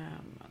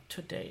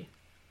today.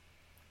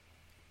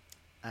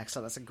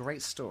 Excellent. That's a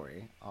great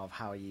story of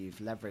how you've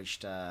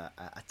leveraged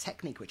a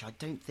technique which I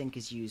don't think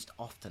is used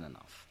often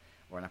enough,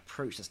 or an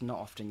approach that's not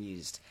often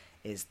used,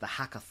 is the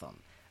hackathon.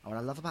 And what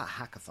I love about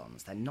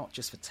hackathons, they're not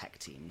just for tech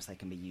teams, they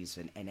can be used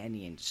in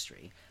any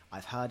industry.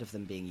 I've heard of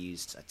them being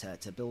used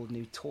to build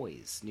new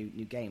toys,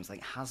 new games.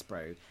 Like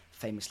Hasbro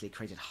famously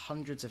created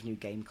hundreds of new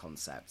game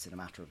concepts in a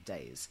matter of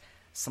days,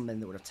 something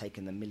that would have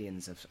taken them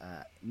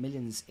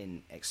millions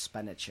in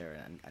expenditure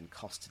and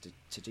cost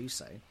to do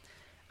so.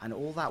 And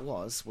all that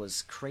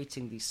was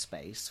creating the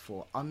space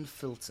for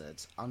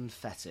unfiltered,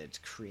 unfettered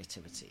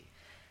creativity.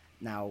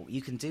 Now,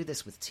 you can do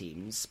this with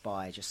teams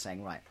by just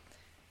saying, right,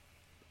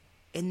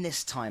 in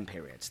this time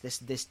period,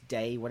 this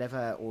day,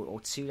 whatever, or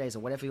 2 days, or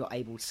whatever you're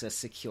able to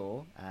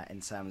secure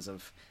in terms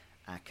of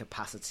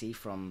capacity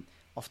from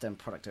often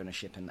product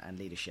ownership and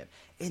leadership,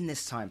 in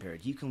this time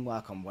period, you can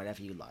work on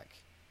whatever you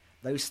like.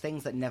 Those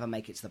things that never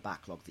make it to the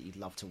backlog that you'd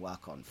love to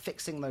work on,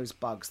 fixing those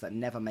bugs that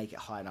never make it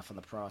high enough on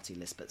the priority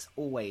list, but it's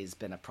always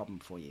been a problem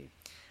for you.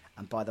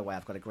 And by the way,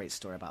 I've got a great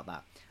story about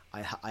that.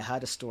 I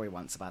heard a story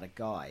once about a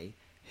guy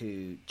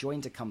who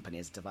joined a company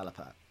as a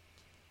developer.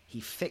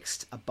 He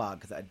fixed a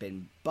bug that had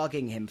been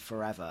bugging him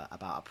forever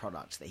about a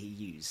product that he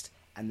used,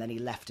 and then he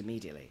left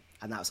immediately.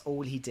 And that was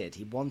all he did.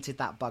 He wanted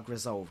that bug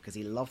resolved because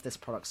he loved this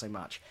product so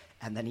much,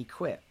 and then he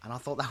quit. And I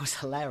thought that was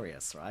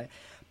hilarious, right?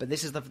 But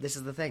this is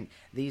the thing.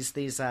 These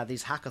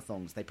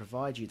hackathons, they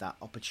provide you that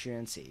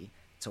opportunity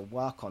to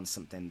work on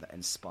something that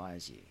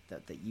inspires you,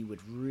 that you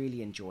would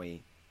really enjoy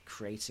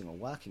creating or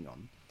working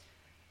on.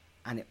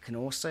 And it can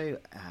also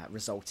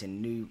result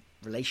in new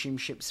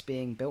relationships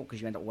being built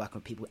because you end up working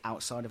with people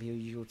outside of your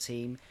usual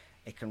team.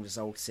 It can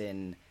result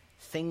in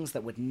things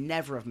that would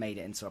never have made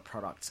it into a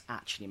product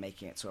actually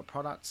making it to a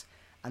product.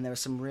 And there are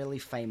some really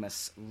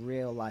famous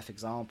real-life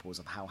examples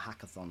of how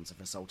hackathons have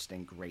resulted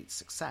in great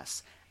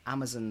success.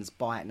 Amazon's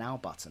Buy It Now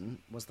button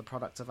was the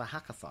product of a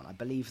hackathon. I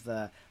believe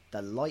the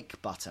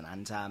like button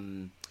and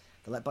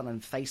the like button on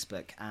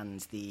Facebook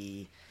and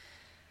the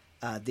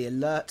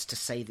alert to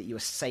say that you were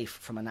safe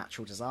from a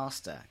natural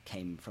disaster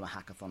came from a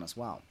hackathon as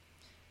well.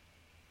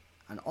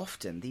 And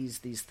often these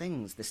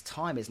things, this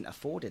time isn't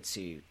afforded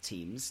to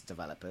teams,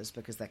 developers,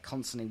 because they're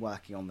constantly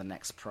working on the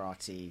next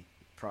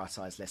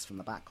prioritized list from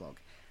the backlog.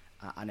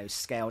 I know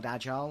Scaled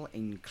Agile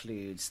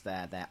includes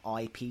their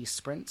IP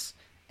sprints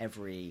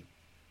every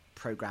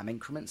program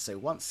increment. So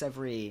once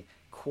every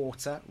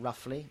quarter,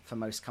 roughly, for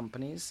most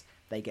companies,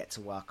 they get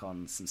to work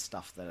on some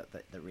stuff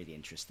that really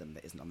interests them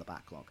that isn't on the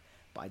backlog.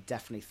 But I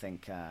definitely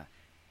think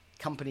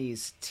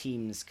companies,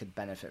 teams could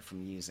benefit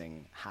from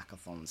using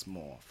hackathons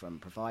more, from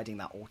providing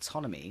that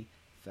autonomy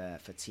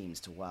for teams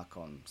to work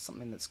on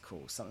something that's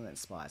cool, something that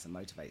inspires and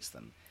motivates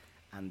them.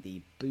 And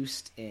the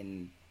boost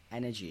in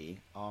energy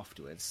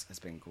afterwards has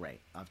been great.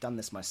 I've done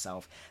this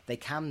myself. They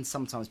can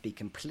sometimes be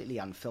completely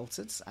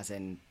unfiltered, as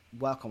in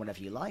work on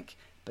whatever you like,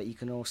 but you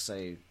can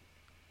also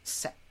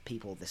set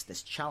people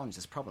this challenge,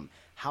 this problem.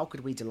 How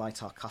could we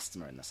delight our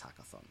customer in this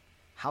hackathon?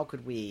 How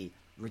could we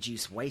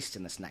reduce waste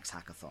in this next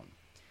hackathon?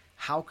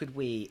 How could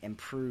we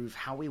improve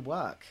how we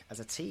work as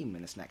a team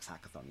in this next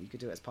hackathon? You could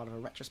do it as part of a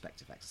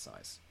retrospective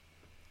exercise.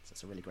 So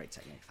it's a really great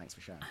technique. Thanks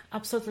for sharing.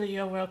 Absolutely,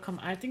 you're welcome.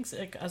 I think,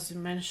 as you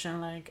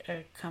mentioned,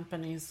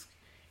 companies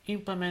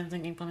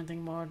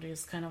implementing more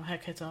this kind of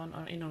hackathon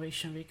or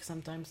innovation week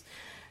sometimes.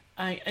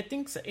 I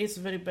think it's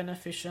very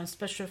beneficial,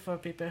 especially for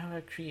people who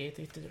are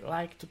creative, to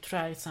like to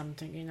try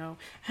something,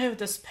 have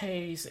the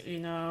space,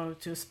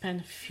 to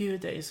spend a few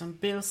days and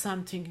build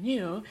something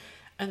new,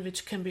 and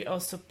which can be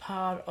also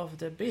part of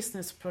the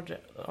business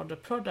project or the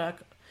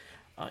product.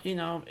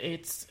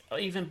 It's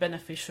even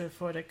beneficial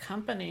for the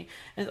company,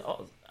 and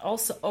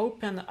also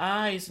open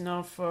eyes,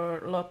 for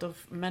a lot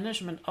of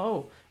management.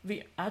 Oh,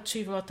 we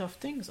achieve a lot of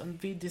things, and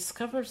we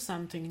discover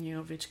something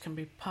new, which can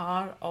be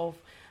part of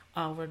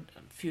our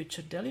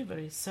future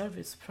delivery,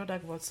 service,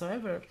 product,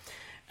 whatsoever.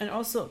 And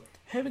also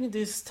having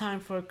this time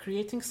for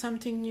creating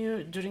something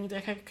new during the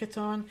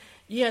hackathon.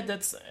 Yeah,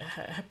 that's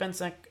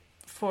happens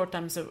 4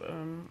 times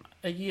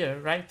a year,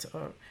 right?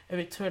 Or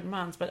every 3rd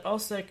month, but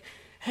also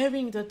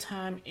having the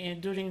time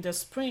during the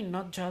sprint,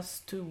 not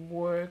just to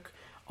work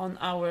on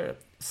our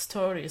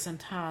stories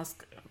and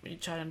tasks,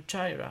 which are in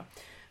Jira,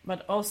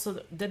 but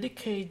also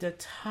dedicate the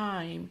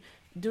time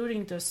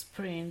during the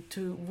sprint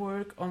to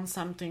work on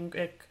something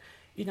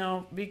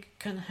we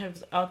can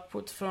have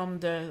output from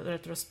the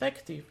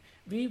retrospective.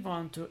 We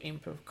want to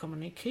improve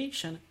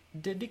communication,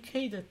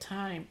 dedicate the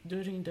time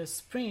during the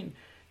sprint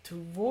to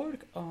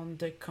work on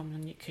the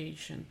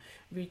communication,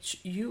 which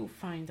you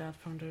find out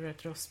from the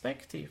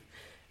retrospective.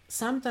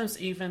 Sometimes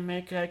even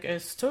make a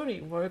story,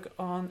 work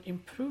on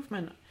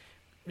improvement,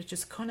 which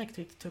is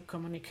connected to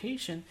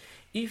communication.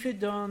 If you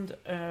don't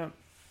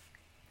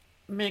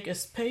make a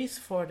space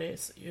for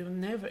this, you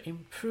never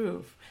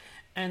improve.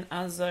 And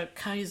as a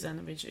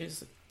Kaizen, which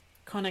is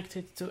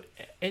connected to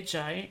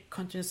Agile,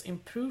 continuous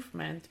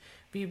improvement.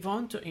 We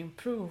want to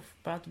improve,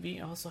 but we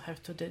also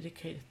have to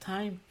dedicate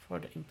time for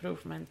the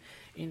improvement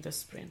in the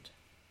sprint.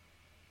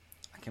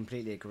 I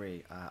completely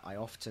agree. I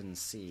often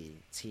see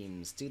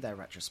teams do their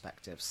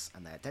retrospectives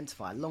and they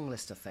identify a long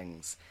list of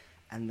things,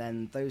 and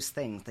then those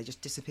things, they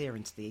just disappear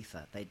into the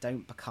ether. They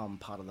don't become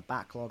part of the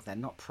backlog. They're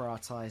not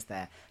prioritized.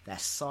 They're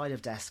side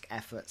of desk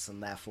efforts,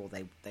 and therefore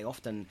they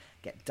often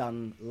get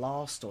done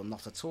last or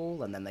not at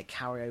all, and then they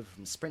carry over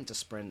from sprint to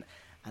sprint,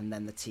 and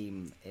then the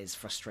team is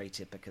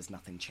frustrated because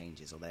nothing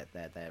changes, or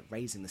they're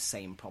raising the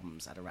same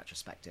problems at a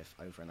retrospective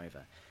over and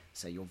over.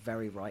 So you're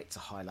very right to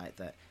highlight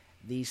that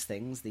these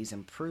things, these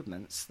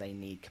improvements, they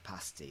need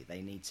capacity.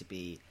 They need to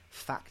be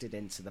factored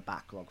into the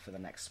backlog for the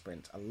next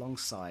sprint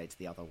alongside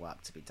the other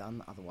work to be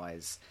done.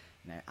 Otherwise,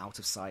 out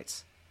of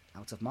sight,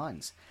 out of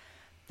mind.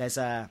 There's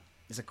a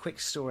quick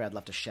story I'd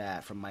love to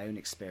share from my own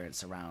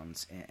experience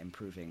around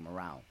improving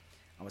morale.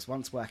 I was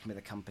once working with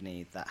a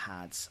company that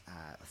had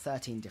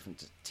 13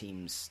 different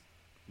teams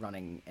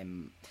working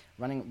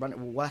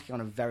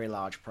on a very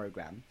large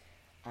program,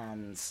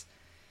 and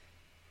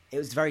it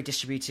was very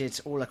distributed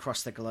all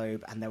across the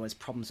globe, and there was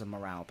problems with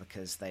morale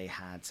because they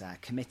had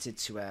committed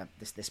to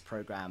this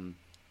program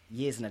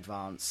years in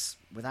advance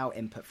without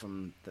input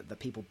from the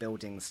people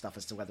building the stuff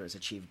as to whether it's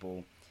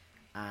achievable,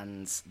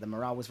 and the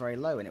morale was very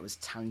low, and it was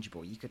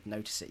tangible. You could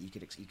notice it. You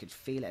could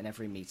feel it in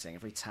every meeting,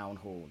 every town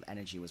hall. The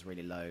energy was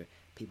really low.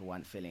 People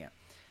weren't feeling it.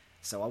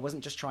 So I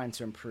wasn't just trying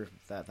to improve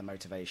the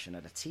motivation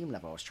at a team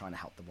level. I was trying to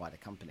help the wider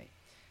company.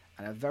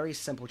 And a very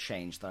simple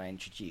change that I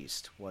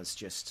introduced was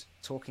just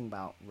talking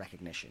about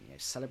recognition,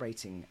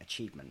 celebrating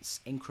achievements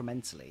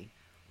incrementally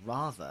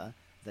rather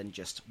than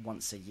just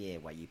once a year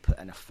where you put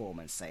in a form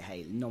and say,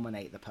 hey,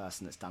 nominate the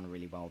person that's done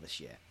really well this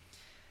year.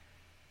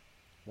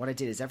 What I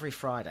did is every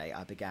Friday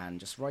I began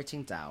just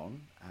writing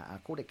down, I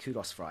called it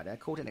Kudos Friday, I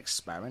called it an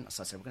experiment,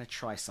 so I said we're going to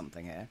try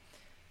something here.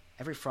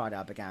 Every Friday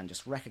I began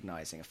just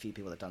recognizing a few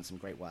people that had done some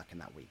great work in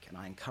that week, and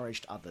I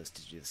encouraged others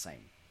to do the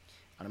same.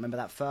 I remember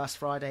that first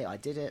Friday I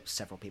did it,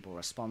 several people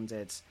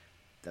responded.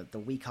 The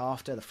week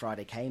after, the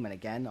Friday came, and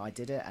again I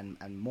did it, and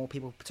more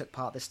people took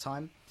part this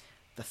time.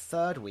 The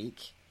third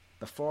week,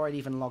 before I'd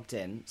even logged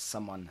in,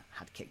 someone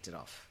had kicked it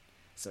off.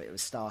 So it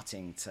was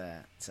starting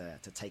to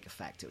take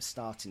effect. It was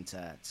starting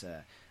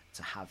to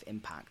have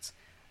impact,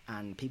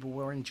 and people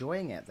were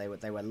enjoying it. They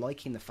were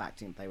liking the fact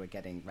that they were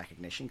getting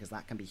recognition, because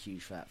that can be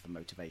huge for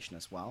motivation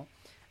as well.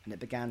 And it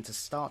began to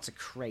start to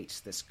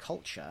create this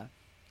culture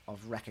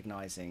of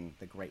recognizing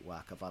the great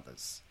work of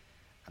others.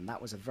 And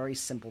that was a very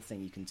simple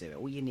thing you can do.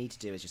 All you need to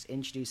do is just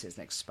introduce it as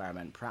an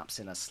experiment, perhaps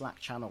in a Slack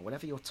channel,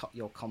 whatever your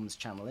comms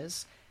channel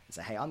is, and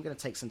say, hey, I'm going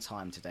to take some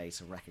time today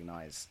to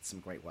recognize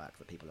some great work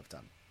that people have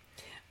done.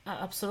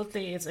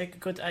 Absolutely, it's a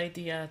good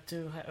idea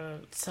to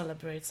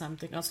celebrate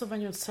something. Also,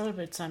 when you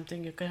celebrate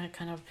something, you can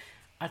kind of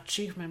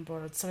achievement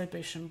board,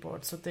 celebration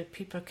board, so that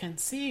people can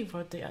see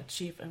what they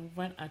achieve and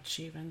when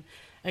achieve. And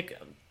like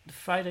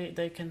Friday,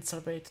 they can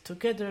celebrate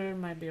together,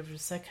 maybe every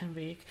second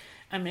week.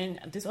 I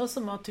mean, this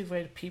also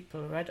motivates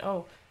people, right?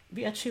 Oh,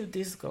 we achieved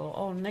this goal.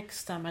 Oh,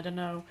 next time, I don't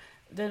know,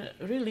 the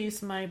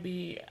release might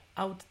be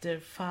out there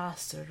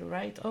faster,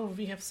 right? Oh,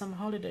 we have some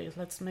holidays.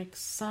 Let's make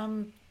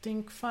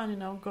something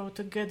fun, go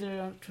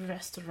together to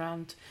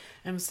restaurant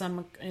and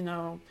some,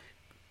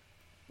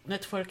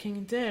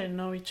 networking there,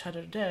 know each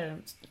other there.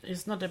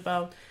 It's not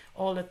about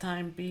all the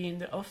time being in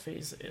the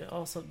office. It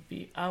also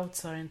be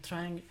outside and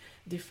trying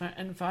different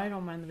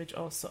environment, which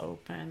also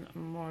open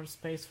more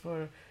space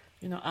for,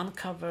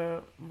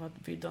 uncover what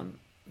we don't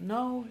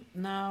know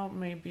now,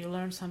 maybe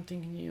learn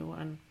something new,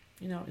 and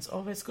it's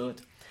always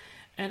good.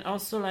 And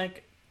also,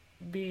 like,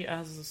 we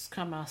as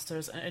Scrum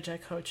Masters and Agile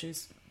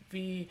Coaches,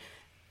 we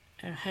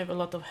have a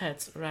lot of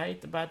hats,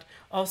 right? But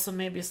also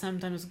maybe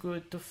sometimes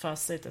good to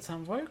facilitate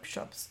some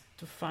workshops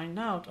to find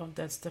out if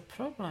that's the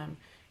problem.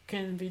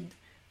 Can we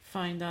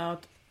find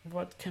out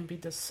what can be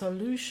the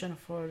solution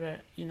for the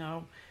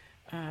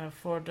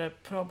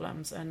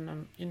problems,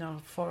 and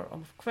for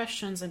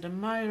questions in the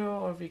mirror,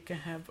 or we can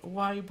have a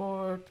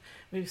whiteboard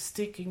with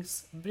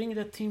stickings, bring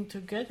the team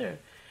together,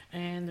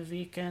 and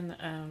we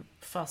can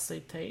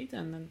facilitate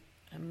and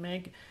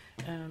make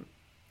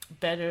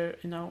better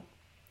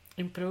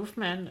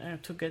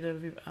improvement together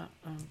with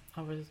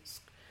our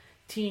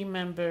team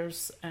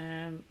members,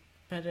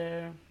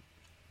 better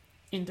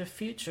in the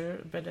future,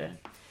 better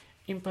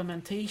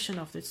implementation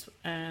of this.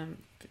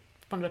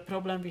 From the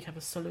problem, we have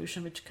a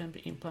solution which can be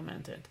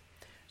implemented.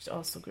 It's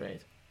also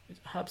great. It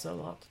helps a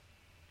lot.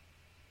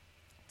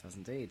 It does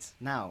indeed.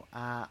 Now,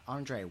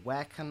 Ondrej,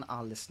 where can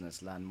our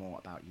listeners learn more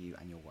about you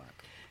and your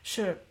work?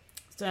 Sure.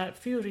 There are a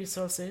few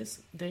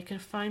resources. They can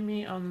find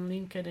me on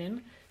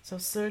LinkedIn. So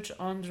search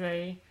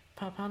Ondrej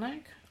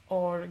Papanek,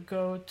 or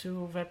go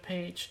to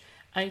webpage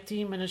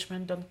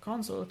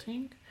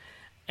itmanagement.consulting.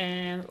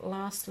 And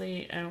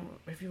lastly,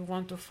 if you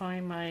want to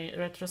find my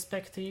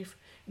retrospective,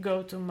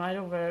 go to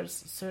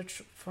Middlewares,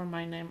 search for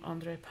my name,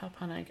 Ondrej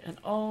Papanek, and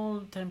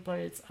all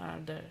templates are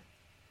there.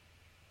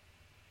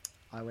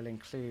 I will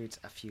include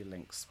a few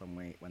links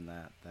when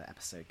the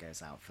episode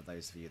goes out for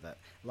those of you that,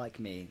 like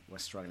me, were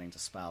struggling to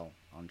spell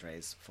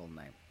Ondrej's full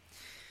name.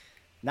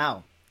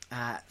 Now,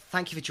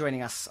 thank you for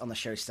joining us on the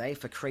show today,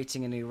 for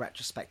creating a new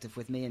retrospective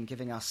with me and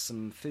giving us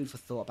some food for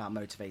thought about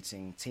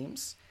motivating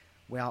teams.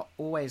 We are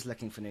always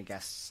looking for new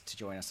guests to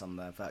join us on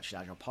the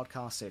Virtually Agile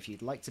podcast, so if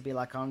you'd like to be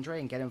like Ondrej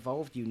and get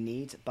involved, you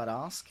need but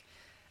ask.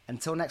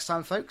 Until next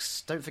time,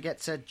 folks, don't forget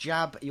to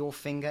jab your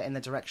finger in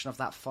the direction of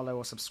that follow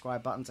or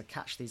subscribe button to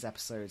catch these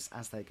episodes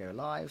as they go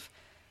live.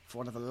 For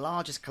one of the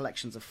largest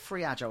collections of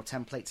free Agile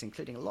templates,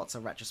 including lots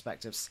of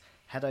retrospectives,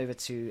 head over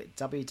to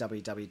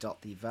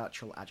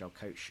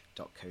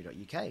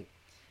www.thevirtualagilecoach.co.uk.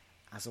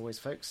 As always,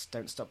 folks,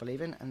 don't stop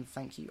believing, and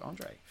thank you,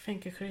 Ondrej.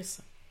 Thank you, Chris.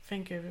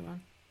 Thank you,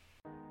 everyone.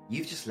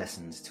 You've just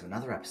listened to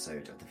another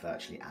episode of the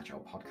Virtually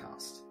Agile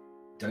podcast.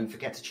 Don't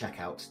forget to check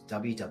out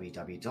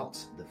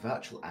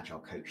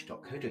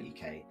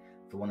www.thevirtualagilecoach.co.uk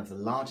for one of the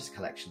largest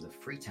collections of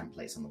free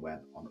templates on the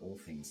web on all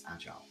things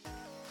Agile.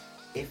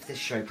 If this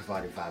show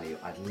provided value,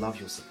 I'd love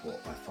your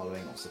support by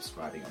following or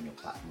subscribing on your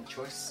platform of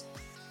choice.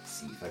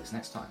 See you folks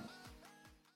next time.